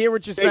brother. I hear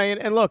what you're saying.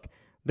 And look,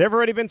 there have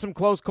already been some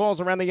close calls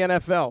around the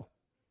NFL,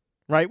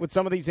 right, with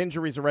some of these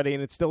injuries already,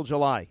 and it's still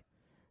July.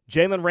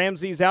 Jalen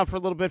Ramsey's out for a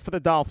little bit for the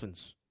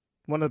Dolphins.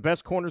 One of the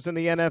best corners in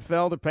the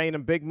NFL. They're paying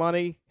him big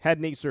money. Had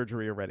knee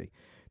surgery already.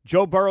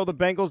 Joe Burrow, the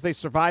Bengals, they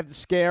survived the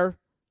scare.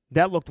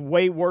 That looked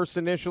way worse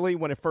initially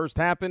when it first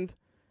happened.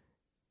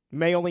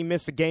 May only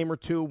miss a game or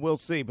two. We'll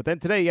see. But then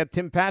today you had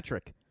Tim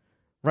Patrick,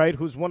 right,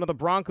 who's one of the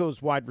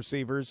Broncos wide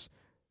receivers,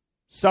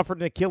 suffered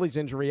an Achilles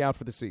injury out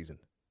for the season.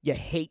 You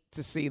hate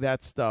to see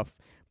that stuff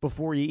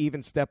before you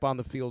even step on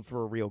the field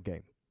for a real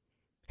game.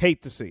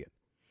 Hate to see it.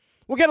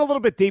 We'll get a little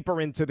bit deeper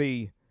into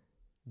the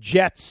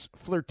Jets'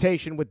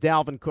 flirtation with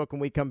Dalvin Cook when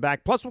we come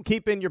back. Plus, we'll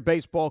keep in your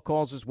baseball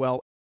calls as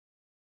well.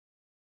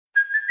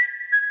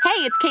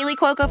 Hey, it's Kaylee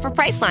Cuoco for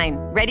Priceline.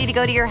 Ready to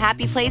go to your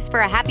happy place for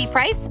a happy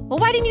price? Well,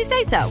 why didn't you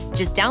say so?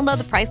 Just download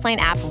the Priceline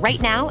app right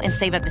now and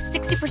save up to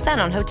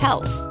 60% on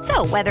hotels.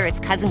 So whether it's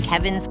Cousin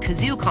Kevin's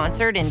Kazoo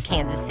Concert in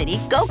Kansas City,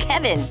 go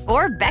Kevin,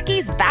 or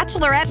Becky's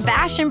Bachelorette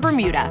Bash in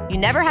Bermuda, you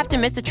never have to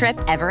miss a trip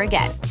ever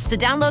again. So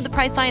download the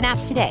Priceline app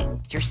today.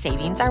 Your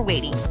savings are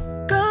waiting.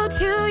 Go to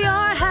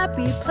your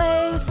happy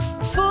place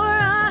for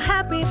a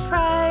happy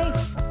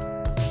price.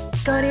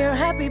 Go to your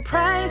happy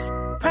price,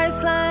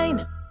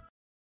 Priceline.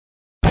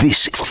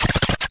 This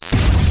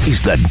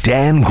is the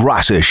Dan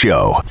Graca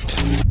Show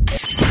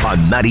on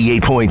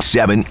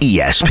 98.7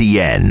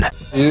 ESPN.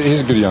 He's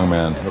a good young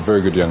man, a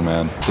very good young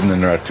man. Didn't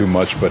interact too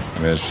much, but I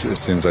mean, it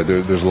seems like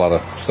there's a lot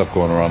of stuff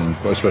going around,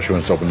 especially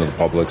when it's open to the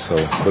public. So,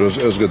 but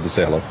it was good to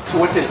say hello. So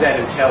what does that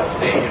entail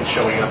today? Him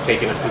showing up,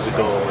 taking a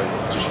physical,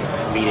 and just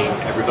meeting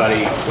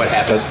everybody? What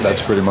happens?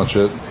 That's pretty much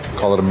it.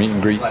 Call it a meet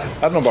and greet. I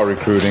don't know about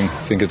recruiting.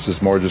 I think it's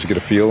just more just to get a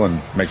feel and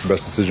make the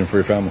best decision for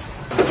your family.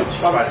 Did you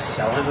try to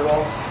sell him at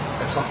all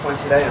at some point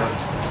today on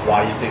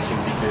why you think he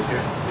would be good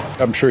here?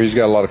 I'm sure he's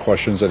got a lot of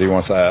questions that he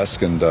wants to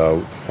ask, and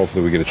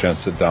hopefully we get a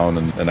chance to sit down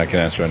and I can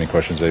answer any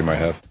questions that he might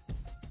have.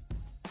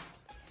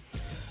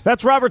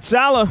 That's Robert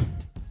Saleh,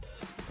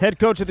 head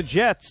coach of the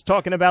Jets,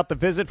 talking about the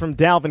visit from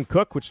Dalvin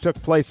Cook, which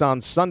took place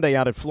on Sunday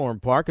out at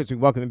Florham Park, as we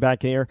welcome him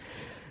back here.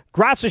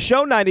 Graca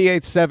Show,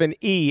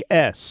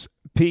 98.7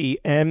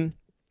 ESPN.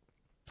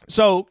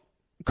 So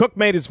Cook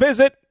made his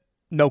visit,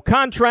 no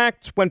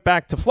contract, went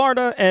back to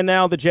Florida, and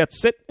now the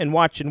Jets sit and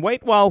watch and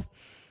wait while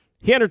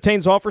he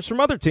entertains offers from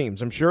other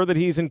teams. I'm sure that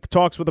he's in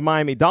talks with the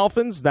Miami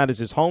Dolphins. That is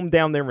his home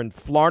down there in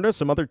Florida.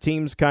 Some other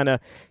teams kind of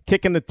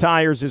kicking the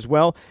tires as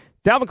well.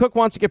 Dalvin Cook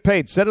wants to get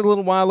paid. Said it a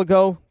little while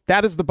ago.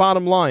 That is the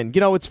bottom line.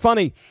 You know, it's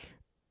funny.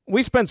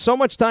 We spent so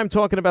much time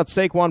talking about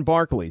Saquon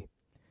Barkley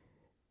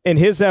and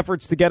his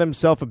efforts to get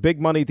himself a big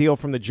money deal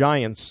from the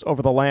Giants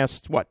over the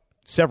last,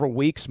 several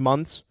weeks,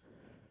 months.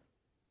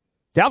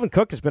 Dalvin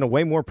Cook has been a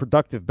way more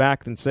productive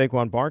back than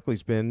Saquon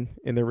Barkley's been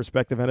in their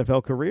respective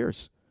NFL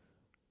careers,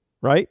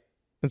 right?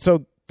 And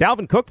so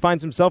Dalvin Cook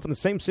finds himself in the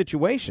same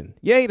situation.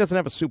 Yeah, he doesn't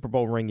have a Super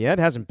Bowl ring yet,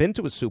 hasn't been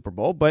to a Super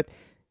Bowl, but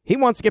he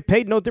wants to get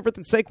paid no different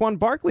than Saquon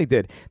Barkley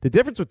did. The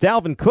difference with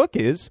Dalvin Cook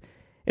is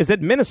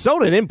that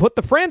Minnesota didn't put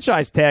the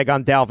franchise tag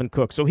on Dalvin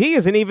Cook, so he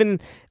isn't even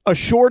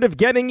assured of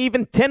getting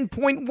even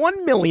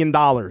 $10.1 million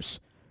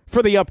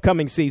for the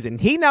upcoming season.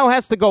 He now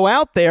has to go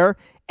out there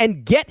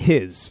and get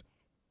his,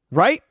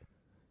 right?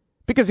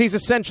 Because he's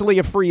essentially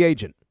a free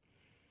agent.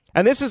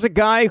 And this is a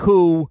guy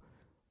who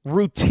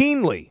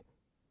routinely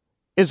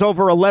is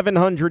over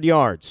 1,100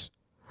 yards.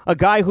 A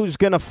guy who's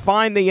going to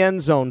find the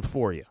end zone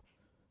for you.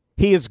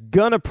 He is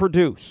going to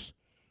produce.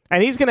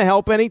 And he's going to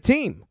help any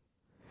team.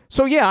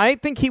 So, yeah, I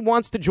think he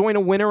wants to join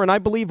a winner, and I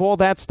believe all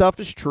that stuff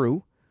is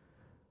true.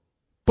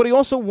 But he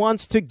also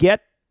wants to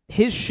get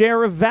his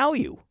share of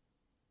value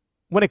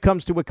when it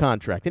comes to a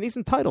contract. And he's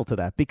entitled to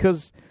that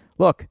because,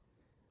 look,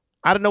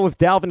 I don't know if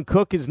Dalvin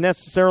Cook is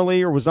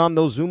necessarily or was on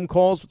those Zoom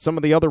calls with some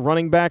of the other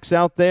running backs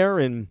out there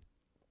and,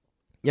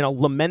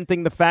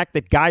 lamenting the fact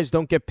that guys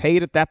don't get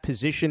paid at that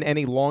position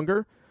any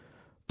longer.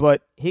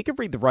 But he could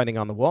read the writing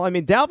on the wall. I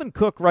mean, Dalvin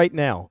Cook right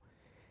now,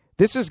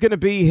 this is going to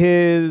be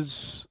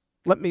his,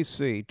 let me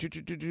see.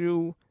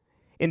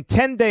 In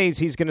 10 days,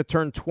 he's going to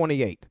turn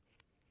 28.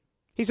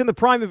 He's in the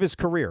prime of his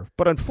career.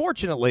 But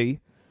unfortunately,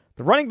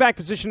 the running back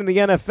position in the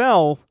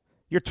NFL,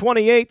 You're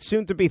 28,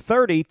 soon to be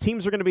 30.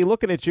 Teams are going to be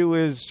looking at you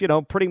as,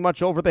 pretty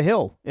much over the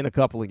hill in a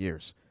couple of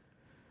years.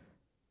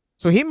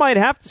 So he might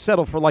have to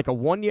settle for like a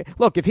 1 year.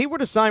 Look, if he were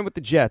to sign with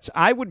the Jets,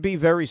 I would be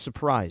very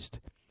surprised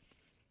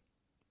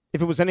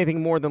if it was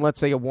anything more than, let's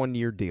say, a 1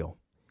 year deal.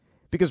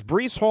 Because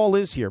Breece Hall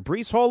is here.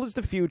 Breece Hall is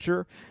the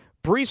future.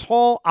 Breece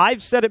Hall,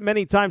 I've said it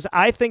many times,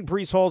 I think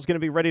Breece Hall is going to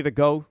be ready to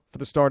go for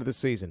the start of the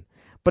season.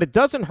 But it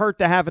doesn't hurt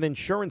to have an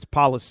insurance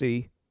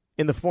policy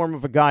in the form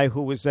of a guy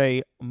who is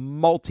a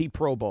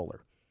multi-Pro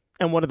Bowler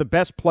and one of the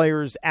best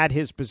players at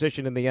his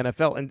position in the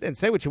NFL. And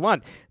say what you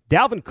want,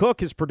 Dalvin Cook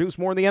has produced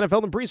more in the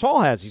NFL than Breece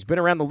Hall has. He's been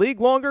around the league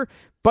longer,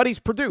 but he's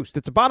produced.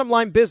 It's a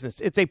bottom-line business.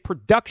 It's a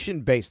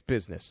production-based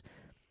business.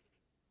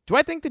 Do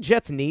I think the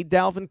Jets need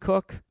Dalvin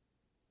Cook?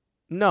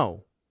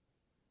 No.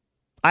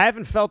 I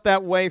haven't felt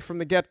that way from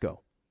the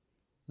get-go.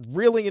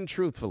 Really and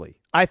truthfully.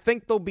 I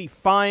think they'll be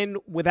fine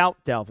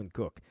without Dalvin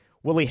Cook.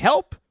 Will he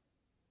help?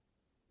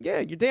 Yeah,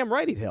 you're damn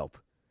right he'd help.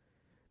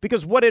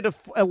 Because what it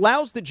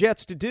allows the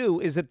Jets to do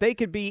is that they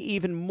could be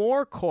even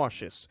more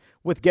cautious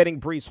with getting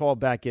Breece Hall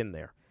back in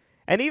there.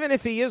 And even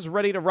if he is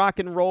ready to rock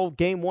and roll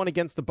game 1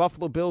 against the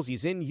Buffalo Bills,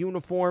 he's in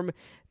uniform,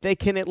 they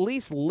can at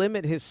least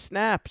limit his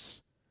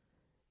snaps.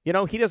 He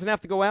doesn't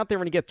have to go out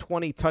there and get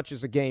 20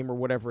 touches a game or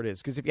whatever it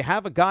is. Because if you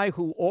have a guy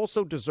who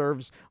also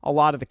deserves a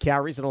lot of the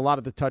carries and a lot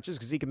of the touches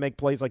because he can make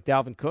plays like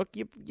Dalvin Cook,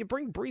 you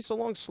bring Breece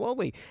along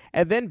slowly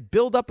and then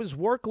build up his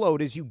workload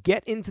as you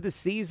get into the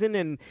season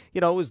and,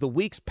 as the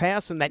weeks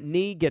pass and that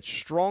knee gets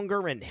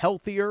stronger and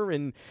healthier.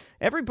 And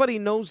everybody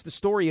knows the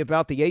story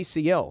about the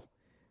ACL.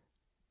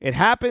 It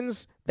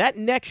happens that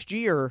next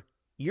year,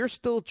 you're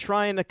still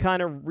trying to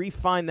kind of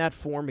refine that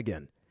form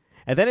again.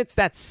 And then it's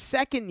that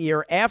second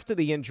year after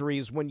the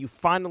injuries when you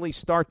finally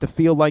start to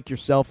feel like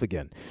yourself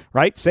again,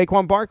 right?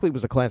 Saquon Barkley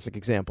was a classic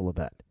example of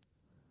that.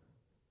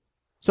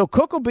 So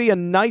Cook will be a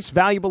nice,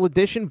 valuable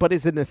addition, but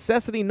is it a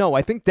necessity? No.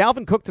 I think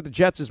Dalvin Cook to the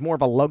Jets is more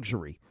of a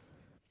luxury.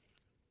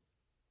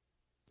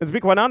 And to be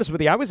quite honest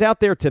with you, I was out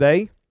there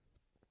today,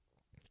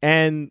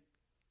 and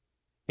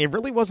it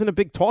really wasn't a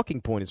big talking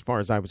point as far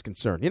as I was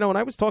concerned. And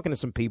I was talking to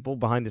some people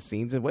behind the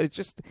scenes, and it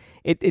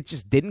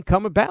just didn't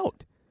come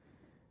about.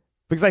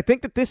 Because I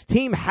think that this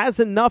team has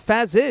enough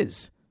as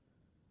is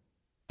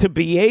to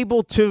be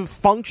able to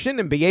function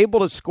and be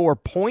able to score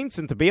points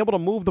and to be able to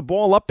move the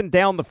ball up and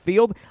down the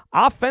field.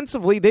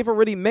 Offensively, they've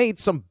already made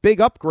some big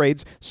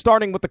upgrades,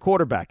 starting with the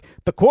quarterback.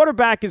 The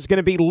quarterback is going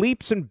to be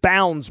leaps and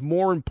bounds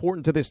more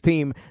important to this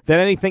team than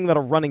anything that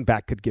a running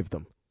back could give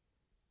them.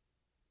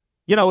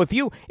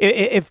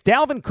 If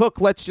Dalvin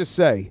Cook, let's just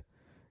say,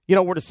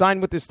 were to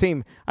sign with this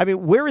team, I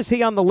mean, where is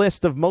he on the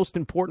list of most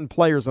important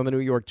players on the New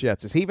York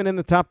Jets? Is he even in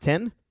the top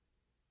 10?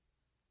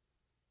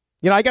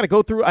 I got to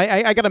go through,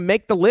 I got to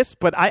make the list,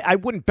 but I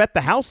wouldn't bet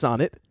the house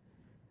on it.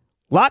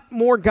 A lot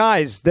more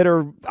guys that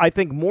are, I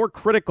think, more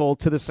critical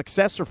to the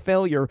success or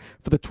failure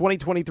for the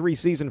 2023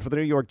 season for the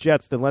New York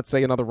Jets than, let's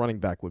say, another running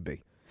back would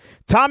be.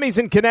 Tommy's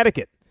in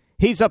Connecticut.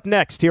 He's up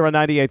next here on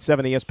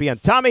 98.7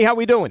 ESPN. Tommy, how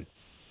we doing?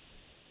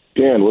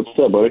 Dan, what's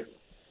up, buddy?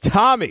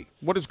 Tommy,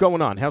 what is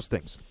going on? How's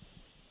things?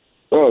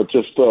 Oh,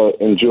 just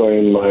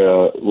enjoying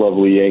my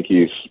lovely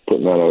Yankees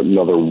putting on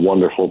another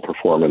wonderful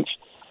performance.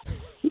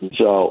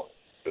 So,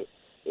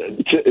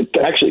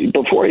 actually,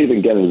 before I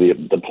even get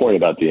into the point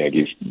about the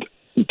Yankees,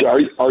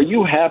 are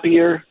you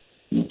happier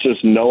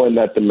just knowing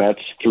that the Mets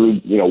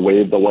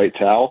waved the white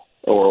towel,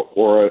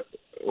 or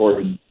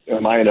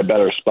am I in a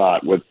better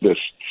spot with this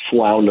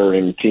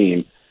floundering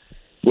team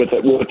with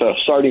a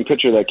starting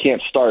pitcher that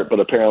can't start but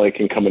apparently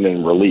can come in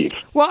and relieve?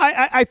 Well,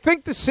 I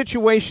think the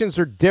situations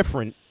are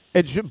different,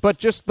 but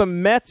just the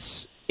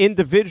Mets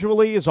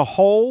individually as a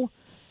whole,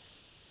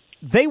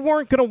 they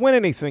weren't going to win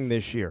anything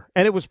this year,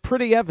 and it was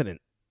pretty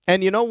evident.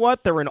 And you know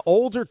what? They're an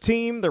older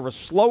team. They're a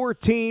slower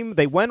team.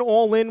 They went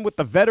all in with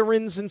the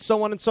veterans and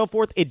so on and so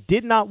forth. It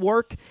did not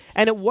work,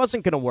 and it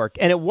wasn't going to work.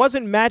 And it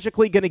wasn't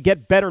magically going to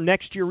get better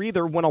next year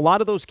either when a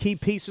lot of those key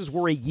pieces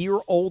were a year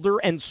older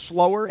and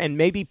slower and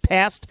maybe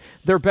past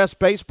their best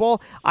baseball.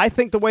 I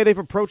think the way they've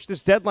approached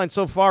this deadline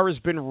so far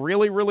has been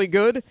really, really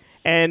good,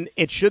 and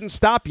it shouldn't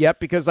stop yet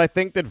because I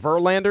think that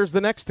Verlander's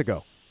the next to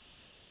go.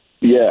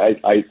 Yeah,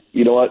 I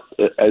you know what?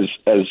 As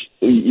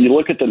you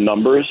look at the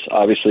numbers,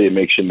 obviously it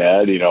makes you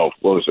mad.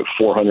 What was it,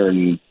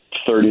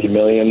 $430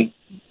 million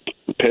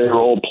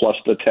payroll plus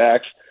the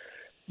tax?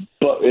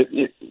 But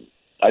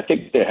I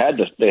think they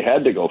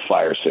had to go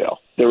fire sale.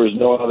 There was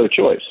no other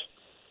choice.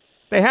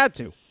 They had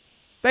to.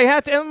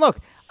 And look,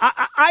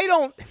 I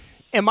don't.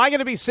 Am I going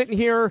to be sitting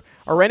here,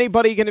 or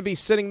anybody going to be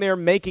sitting there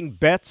making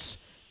bets,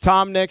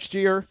 Tom, next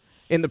year?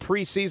 In the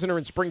preseason or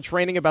in spring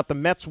training about the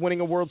Mets winning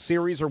a World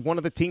Series or one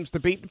of the teams to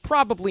beat?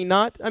 Probably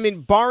not. I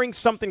mean, barring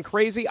something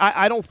crazy,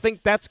 I don't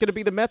think that's going to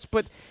be the Mets,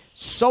 but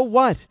so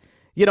what?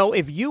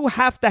 If you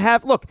have to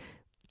have – look,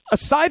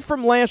 aside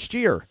from last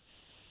year,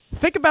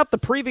 think about the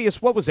previous,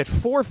 4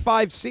 or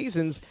 5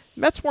 seasons,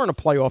 Mets weren't a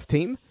playoff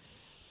team.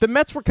 The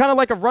Mets were kind of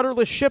like a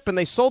rudderless ship, and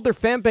they sold their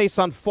fan base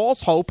on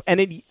false hope, and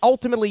it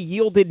ultimately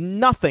yielded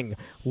nothing.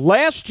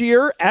 Last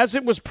year, as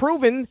it was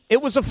proven, it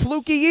was a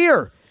fluky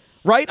year.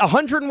 right?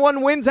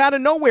 101 wins out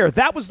of nowhere.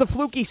 That was the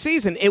fluky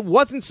season. It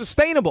wasn't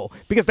sustainable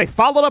because they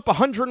followed up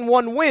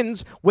 101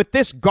 wins with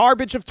this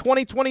garbage of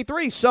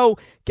 2023. So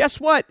guess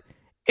what?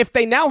 If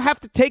they now have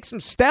to take some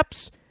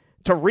steps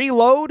to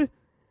reload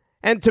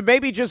and to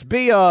maybe just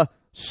be a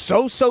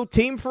so-so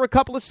team for a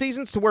couple of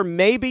seasons to where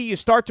maybe you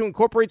start to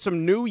incorporate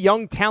some new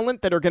young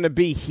talent that are going to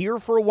be here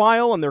for a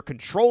while and they're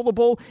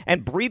controllable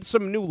and breathe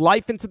some new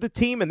life into the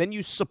team, and then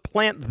you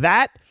supplant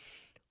that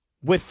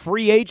with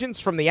free agents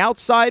from the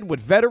outside,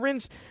 with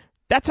veterans,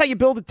 that's how you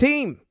build a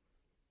team.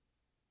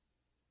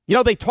 You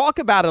know, they talk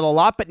about it a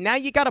lot, but now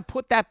you got to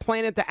put that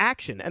plan into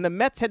action, and the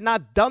Mets had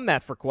not done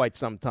that for quite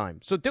some time.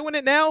 So doing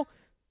it now,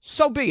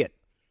 so be it,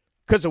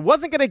 because it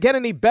wasn't going to get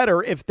any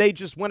better if they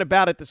just went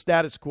about it the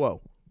status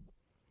quo.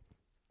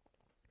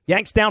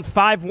 Yanks down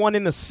 5-1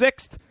 in the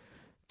sixth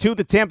to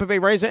the Tampa Bay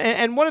Rays.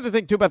 And one other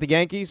thing, too, about the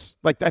Yankees,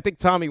 like I think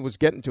Tommy was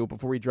getting to it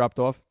before he dropped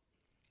off.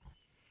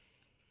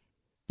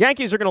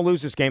 Yankees are going to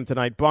lose this game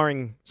tonight,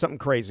 barring something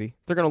crazy.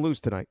 They're going to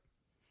lose tonight.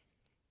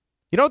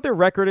 You know what their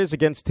record is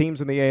against teams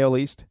in the AL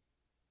East?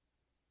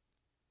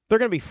 They're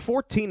going to be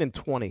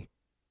 14-20.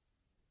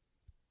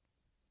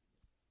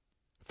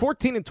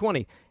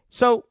 14-20.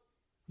 So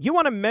you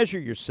want to measure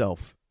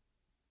yourself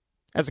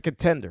as a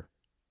contender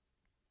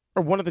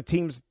or one of the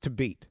teams to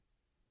beat.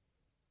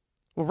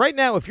 Well, right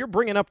now, if you're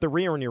bringing up the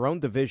rear in your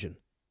own division,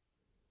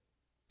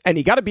 and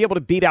you got to be able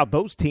to beat out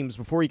those teams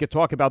before you could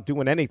talk about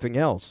doing anything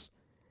else.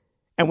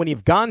 And when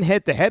you've gone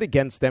head-to-head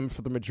against them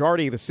for the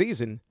majority of the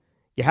season,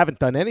 you haven't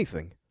done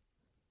anything.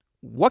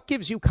 What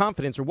gives you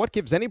confidence, or what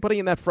gives anybody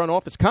in that front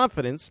office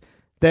confidence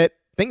that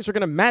things are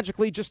going to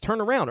magically just turn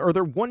around, or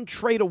they're one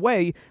trade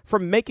away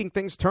from making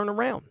things turn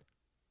around?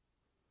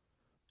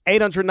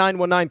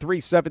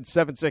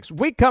 800-919-3776.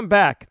 We come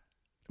back.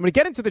 I'm going to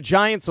get into the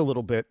Giants a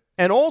little bit,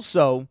 and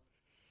also,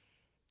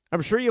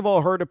 I'm sure you've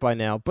all heard it by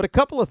now, but a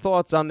couple of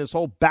thoughts on this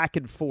whole back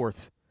and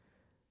forth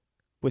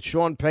with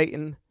Sean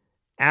Payton,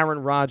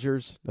 Aaron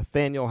Rodgers,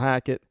 Nathaniel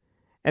Hackett,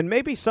 and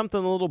maybe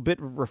something a little bit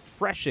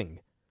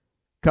refreshing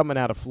coming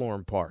out of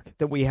Florham Park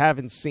that we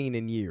haven't seen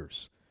in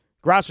years.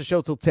 Grasso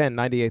Show till 10,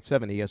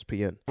 98.7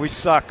 ESPN. We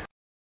suck.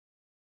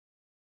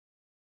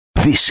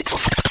 This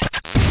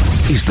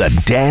is the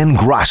Dan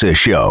Grasso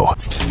Show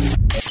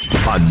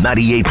on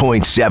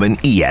 98.7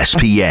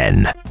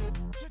 ESPN.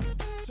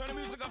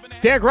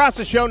 Dan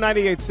Grasso Show,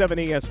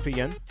 98.7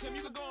 ESPN.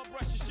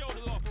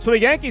 So the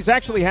Yankees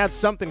actually had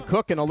something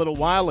cooking a little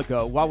while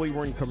ago while we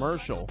were in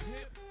commercial.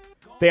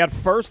 They had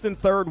first and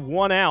third,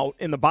 one out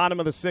in the bottom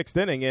of the sixth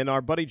inning, and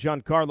our buddy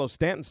Giancarlo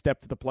Stanton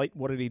stepped to the plate.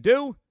 What did he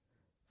do?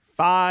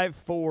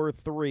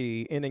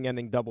 5-4-3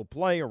 inning-ending double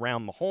play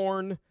around the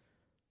horn.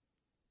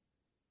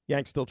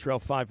 Yanks still trail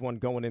 5-1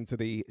 going into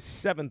the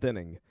seventh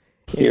inning.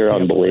 You're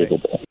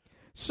unbelievable.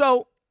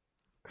 So,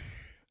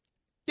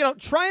 you know,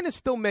 trying to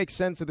still make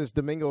sense of this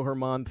Domingo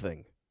Germán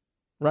thing,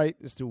 right,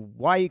 as to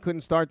why he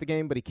couldn't start the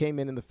game, but he came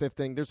in the fifth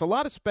inning. There's a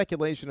lot of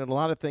speculation and a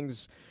lot of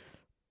things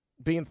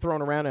being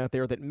thrown around out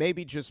there that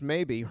maybe, just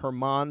maybe,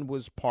 Germán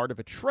was part of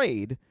a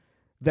trade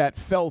that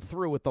fell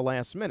through at the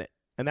last minute.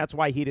 And that's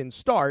why he didn't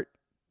start.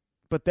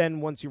 But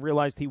then once you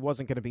realized he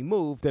wasn't going to be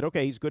moved, that,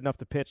 okay, he's good enough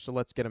to pitch, so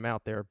let's get him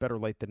out there. Better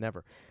late than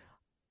never.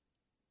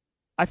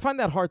 I find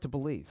that hard to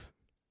believe.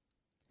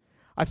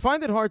 I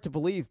find it hard to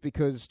believe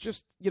because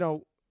just, you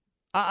know,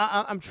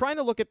 I'm trying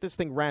to look at this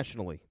thing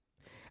rationally.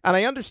 And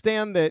I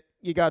understand that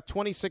you got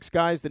 26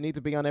 guys that need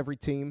to be on every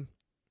team.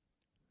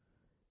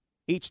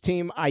 Each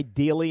team,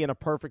 ideally, in a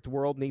perfect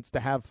world, needs to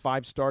have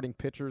 5 starting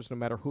pitchers, no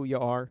matter who you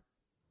are.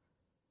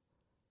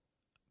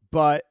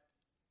 But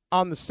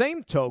on the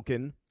same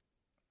token,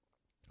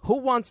 who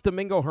wants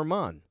Domingo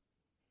Germán?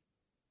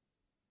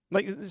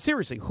 Like,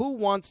 seriously, who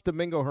wants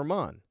Domingo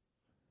Germán?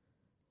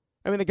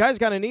 I mean, the guy's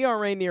got an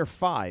ERA near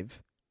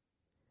 5.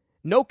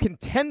 No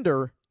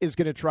contender is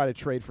going to try to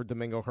trade for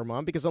Domingo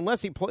Germán because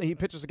unless he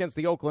pitches against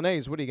the Oakland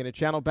A's, what are you going to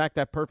channel back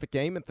that perfect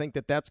game and think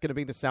that that's going to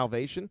be the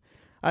salvation?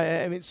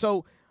 I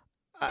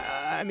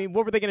mean,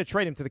 what were they going to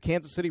trade him to, the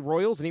Kansas City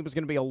Royals, and he was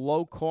going to be a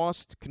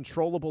low-cost,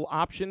 controllable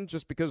option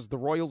just because the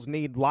Royals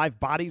need live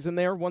bodies in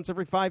there once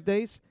every 5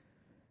 days?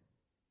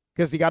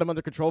 Because he got him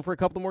under control for a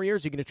couple more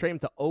years. You're going to trade him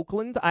to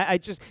Oakland? I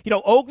just, you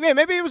know, Oakland,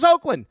 maybe it was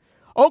Oakland.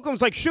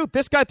 Oakland's like, shoot,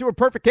 this guy threw a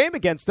perfect game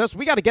against us.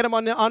 We got to get him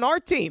on our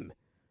team.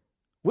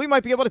 We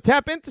might be able to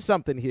tap into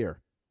something here.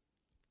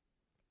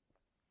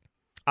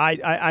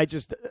 I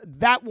just,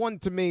 that one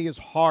to me is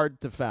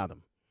hard to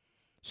fathom.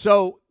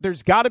 So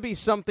there's got to be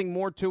something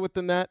more to it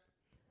than that,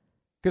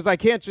 because I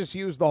can't just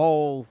use the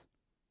whole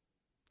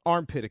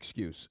armpit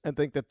excuse and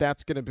think that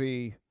that's going to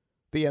be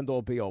the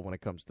end-all, be-all when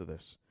it comes to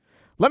this.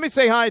 Let me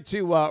say hi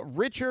to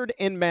Richard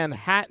in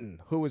Manhattan,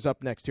 who is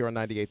up next here on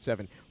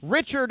 98.7.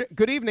 Richard,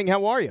 good evening.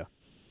 How are you?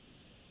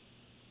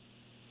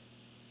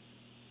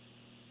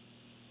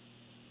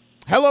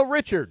 Hello,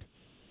 Richard.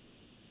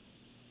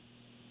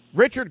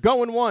 Richard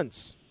going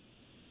once.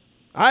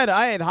 I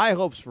had high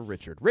hopes for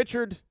Richard.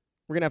 Richard,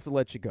 we're going to have to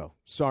let you go.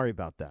 Sorry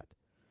about that.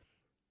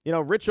 You know,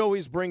 Rich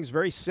always brings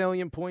very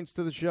salient points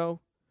to the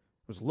show.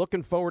 I was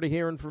looking forward to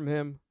hearing from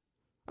him.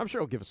 I'm sure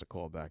he'll give us a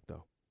call back,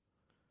 though.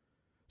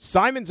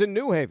 Simon's in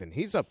New Haven.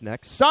 He's up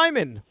next.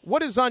 Simon,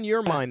 what is on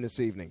your mind this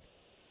evening?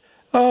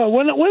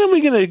 When are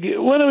we gonna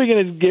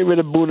get rid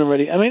of Boone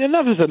already? I mean,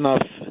 enough is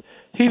enough.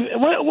 When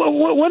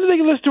are they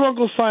gonna listen to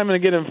Uncle Simon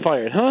and get him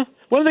fired, huh?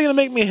 When are they gonna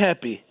make me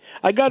happy?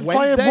 I got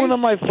Wednesday? Fire Boone on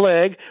my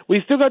flag.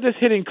 We still got this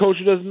hitting coach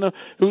who doesn't know.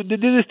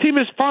 This team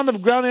is fond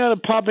of grounding out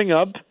and popping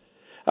up.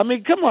 I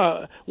mean, come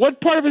on.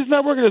 What part of it's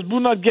not working does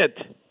Boone not get?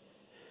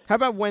 How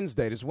about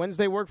Wednesday? Does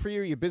Wednesday work for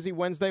you? Are you busy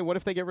Wednesday? What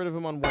if they get rid of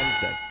him on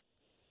Wednesday?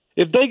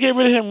 If they get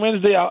rid of him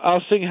Wednesday,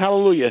 I'll sing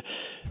Hallelujah.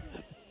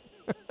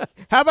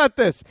 How about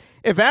this?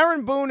 If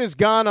Aaron Boone is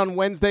gone on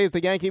Wednesday as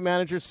the Yankee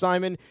manager,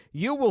 Simon,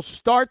 you will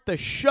start the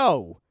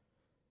show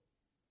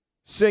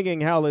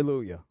singing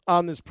Hallelujah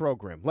on this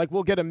program. Like,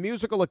 we'll get a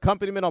musical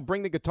accompaniment. I'll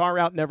bring the guitar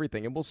out and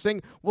everything, and we'll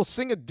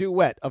sing a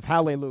duet of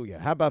Hallelujah.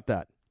 How about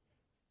that?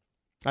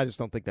 I just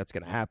don't think that's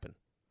going to happen.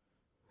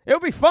 It'll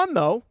be fun,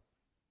 though.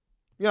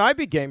 You know, I'd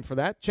be game for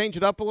that. Change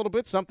it up a little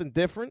bit, something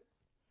different,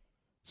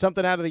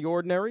 something out of the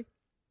ordinary.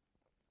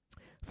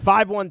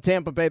 5-1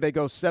 Tampa Bay, they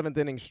go seventh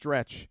inning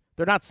stretch.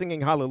 They're not singing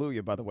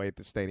Hallelujah, by the way, at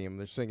the stadium.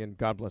 They're singing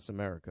God Bless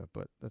America,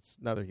 but that's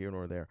neither here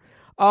nor there.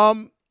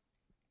 I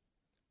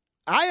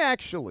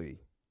actually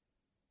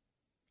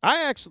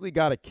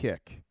got a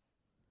kick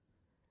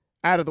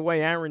out of the way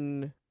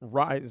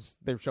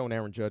they're showing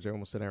Aaron Judge. I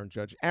almost said Aaron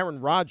Judge.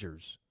 Aaron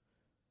Rodgers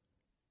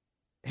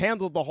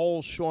handled the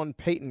whole Sean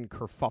Payton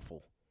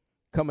kerfuffle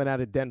coming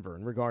out of Denver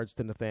in regards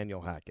to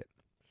Nathaniel Hackett.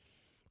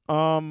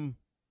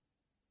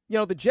 You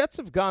know, the Jets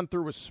have gone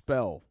through a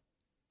spell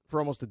for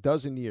almost a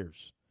dozen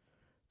years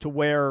to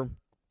where,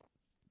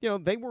 you know,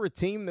 they were a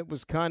team that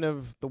was kind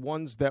of the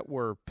ones that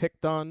were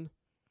picked on,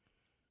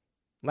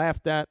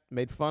 laughed at,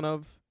 made fun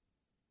of,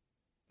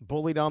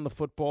 bullied on the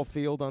football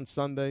field on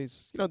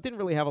Sundays. You know, didn't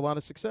really have a lot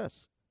of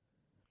success.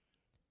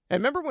 And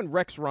remember when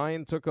Rex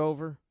Ryan took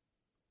over?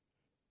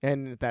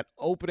 And at that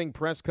opening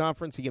press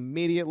conference, he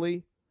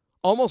immediately,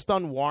 almost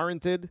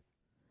unwarranted,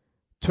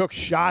 took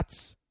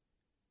shots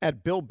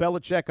at Bill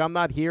Belichick. I'm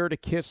not here to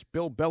kiss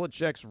Bill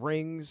Belichick's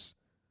rings.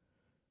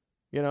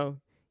 You know,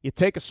 you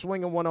take a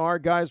swing at one of our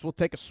guys, we'll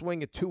take a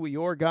swing at two of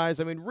your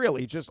guys. I mean,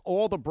 really, just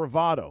all the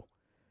bravado.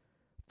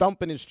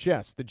 Thumping his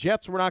chest. The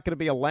Jets were not going to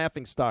be a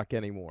laughingstock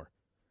anymore.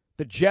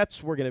 The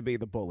Jets were going to be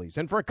the bullies.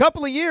 And for a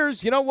couple of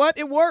years, you know what?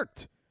 It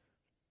worked.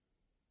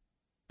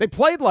 They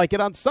played like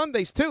it on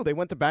Sundays, too. They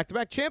went to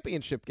back-to-back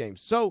championship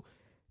games. So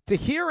to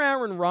hear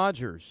Aaron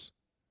Rodgers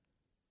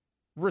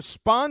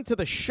respond to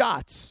the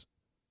shots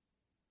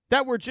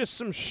that were just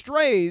some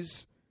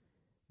strays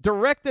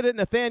directed at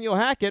Nathaniel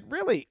Hackett,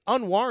 really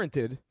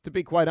unwarranted, to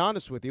be quite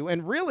honest with you,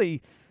 and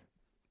really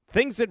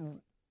things that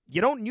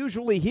you don't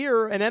usually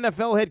hear an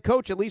NFL head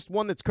coach, at least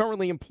one that's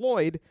currently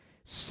employed,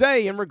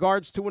 say in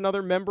regards to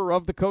another member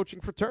of the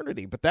coaching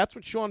fraternity. But that's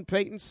what Sean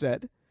Payton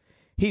said.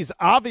 He's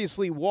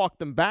obviously walked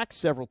them back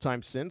several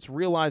times since,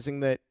 realizing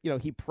that, you know,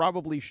 he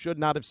probably should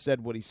not have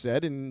said what he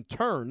said. And in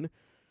turn,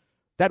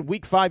 that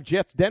Week 5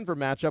 Jets-Denver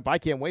matchup, I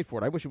can't wait for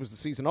it. I wish it was the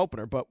season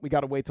opener, but we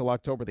got to wait till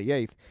October the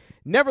 8th.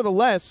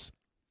 Nevertheless,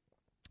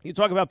 you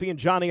talk about being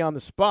Johnny on the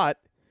spot.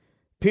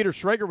 Peter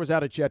Schrager was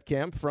out at Jet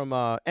Camp from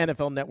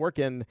NFL Network,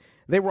 and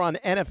they were on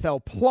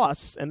NFL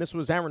Plus, and this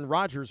was Aaron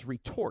Rodgers'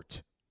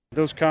 retort.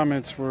 Those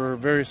comments were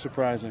very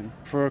surprising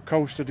for a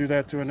coach to do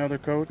that to another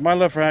coach. My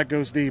love for Hack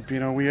goes deep.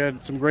 You know, we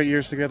had some great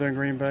years together in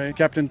Green Bay,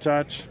 kept in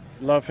touch.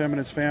 Love him and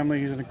his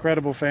family. He's an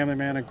incredible family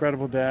man,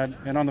 incredible dad.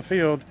 And on the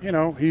field, you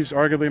know, he's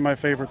arguably my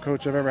favorite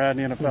coach I've ever had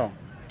in the NFL.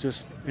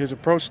 Just his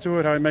approach to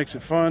it, how he makes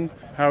it fun,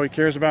 how he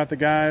cares about the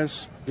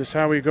guys, just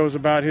how he goes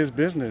about his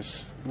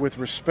business with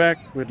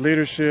respect, with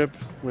leadership,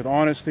 with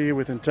honesty,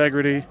 with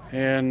integrity.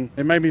 And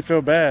it made me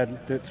feel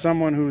bad that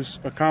someone who's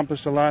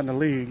accomplished a lot in the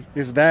league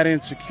is that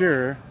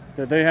insecure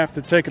that they have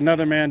to take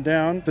another man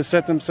down to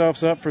set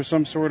themselves up for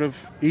some sort of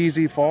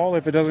easy fall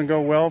if it doesn't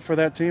go well for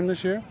that team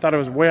this year. Thought it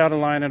was way out of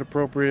line and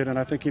inappropriate, and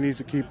I think he needs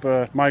to keep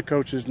my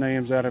coach's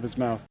names out of his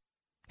mouth.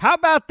 How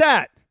about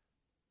that?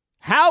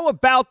 How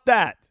about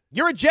that?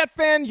 You're a Jet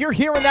fan. You're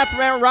hearing that from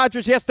Aaron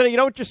Rodgers yesterday. You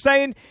know what you're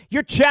saying?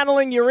 You're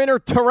channeling your inner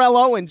Terrell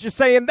Owens. You're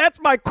saying, that's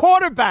my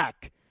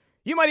quarterback.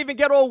 You might even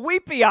get all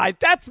weepy-eyed.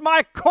 That's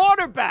my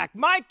quarterback,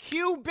 my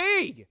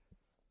QB.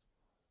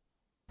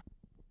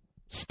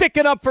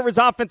 Sticking up for his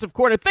offensive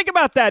coordinator. Think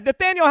about that.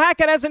 Nathaniel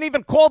Hackett hasn't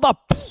even called a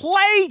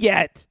play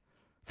yet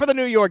for the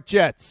New York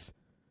Jets.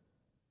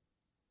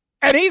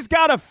 And he's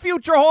got a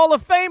future Hall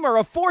of Famer,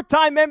 a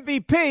 4-time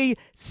MVP,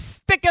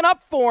 sticking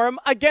up for him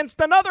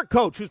against another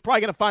coach who's probably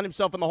going to find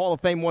himself in the Hall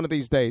of Fame one of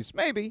these days.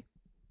 Maybe.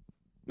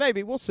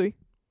 Maybe. We'll see.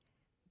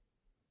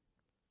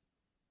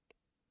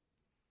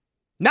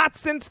 Not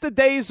since the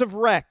days of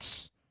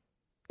Rex,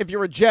 if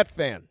you're a Jet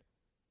fan.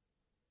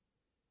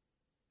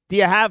 Do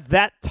you have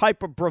that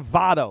type of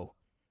bravado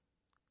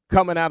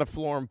coming out of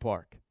Florham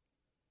Park?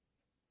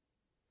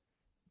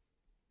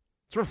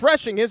 It's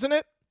refreshing, isn't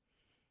it?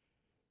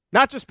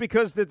 Not just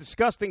because the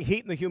disgusting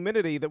heat and the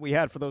humidity that we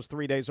had for those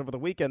 3 days over the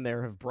weekend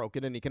there have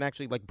broken and you can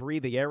actually, like,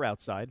 breathe the air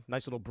outside.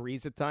 Nice little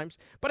breeze at times.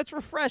 But it's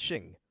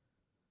refreshing.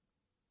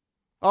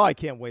 Oh, I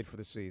can't wait for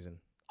the season.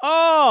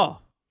 Oh,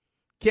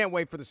 can't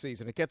wait for the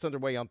season. It gets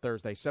underway on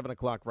Thursday, 7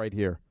 o'clock right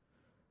here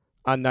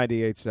on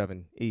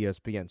 98.7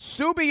 ESPN.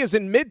 Subi is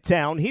in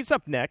Midtown. He's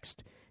up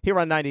next here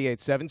on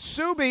 98.7.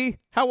 Subi,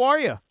 how are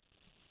you?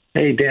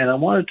 Hey, Dan, I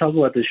want to talk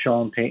about the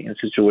Sean Payton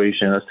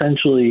situation.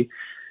 Essentially,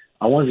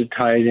 I wanted to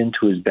tie it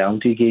into his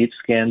Bounty Gate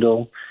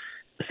scandal.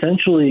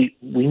 Essentially,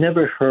 we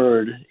never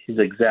heard his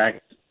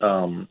exact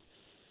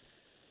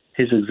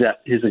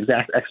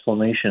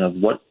explanation of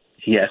what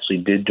he actually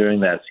did during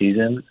that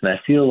season. And I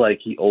feel like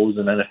he owes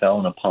an NFL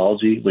an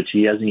apology, which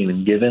he hasn't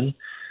even given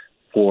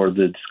for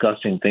the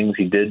disgusting things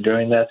he did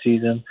during that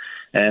season.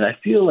 And I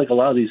feel like a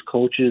lot of these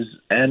coaches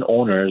and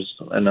owners,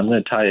 and I'm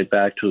going to tie it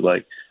back to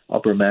like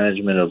upper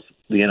management of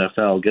the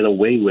NFL, get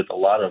away with a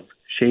lot of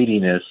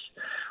shadiness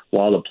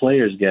while the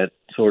players get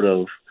sort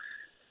of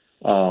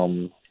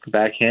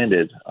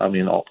backhanded,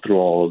 through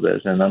all of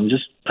this. And I'm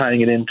just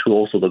tying it into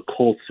also the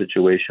Colts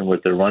situation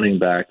with their running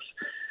backs.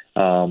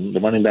 The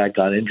running back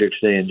got injured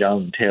today, and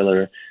Jonathan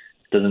Taylor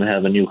doesn't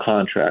have a new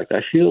contract.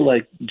 I feel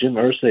like Jim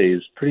Irsay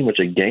is pretty much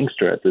a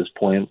gangster at this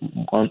point,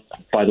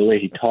 by the way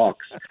he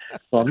talks.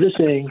 So I'm just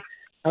saying,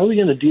 how are we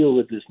going to deal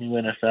with this new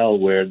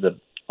NFL where the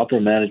upper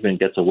management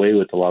gets away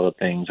with a lot of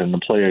things and the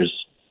players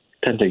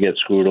tend to get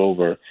screwed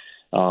over?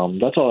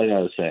 That's all I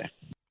got to say.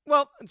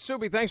 Well,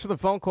 Subi, thanks for the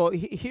phone call.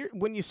 Here,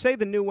 when you say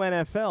the new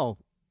NFL,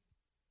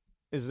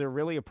 is there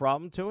really a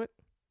problem to it?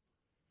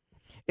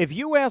 If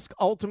you ask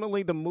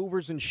ultimately the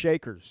movers and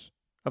shakers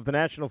of the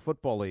National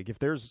Football League if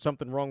there's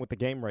something wrong with the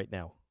game right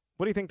now,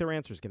 what do you think their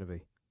answer is going to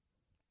be?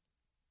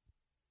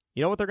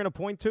 You know what they're going to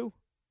point to?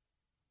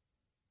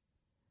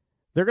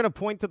 They're going to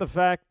point to the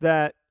fact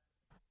that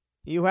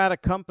you had a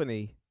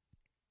company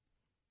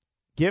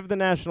give the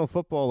National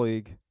Football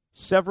League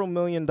several $1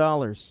 million,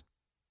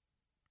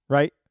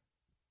 right?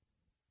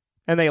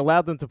 And they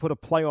allowed them to put a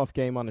playoff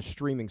game on a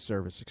streaming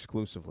service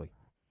exclusively.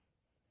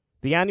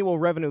 The annual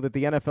revenue that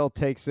the NFL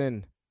takes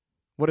in,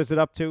 what is it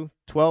up to?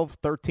 $12,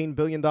 $13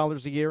 billion a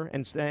year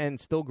and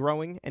still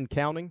growing and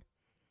counting?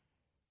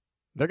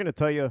 They're going to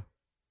tell you,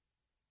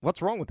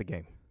 what's wrong with the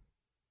game?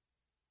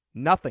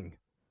 Nothing.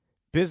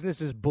 Business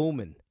is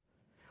booming.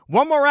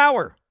 One more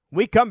hour.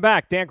 We come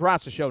back. Dan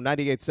Graca Show,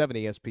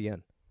 98.7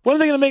 ESPN. When are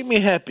they going to make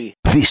me happy?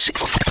 This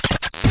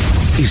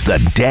is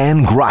the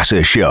Dan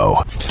Graca Show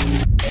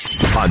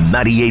on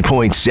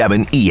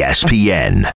 98.7 ESPN.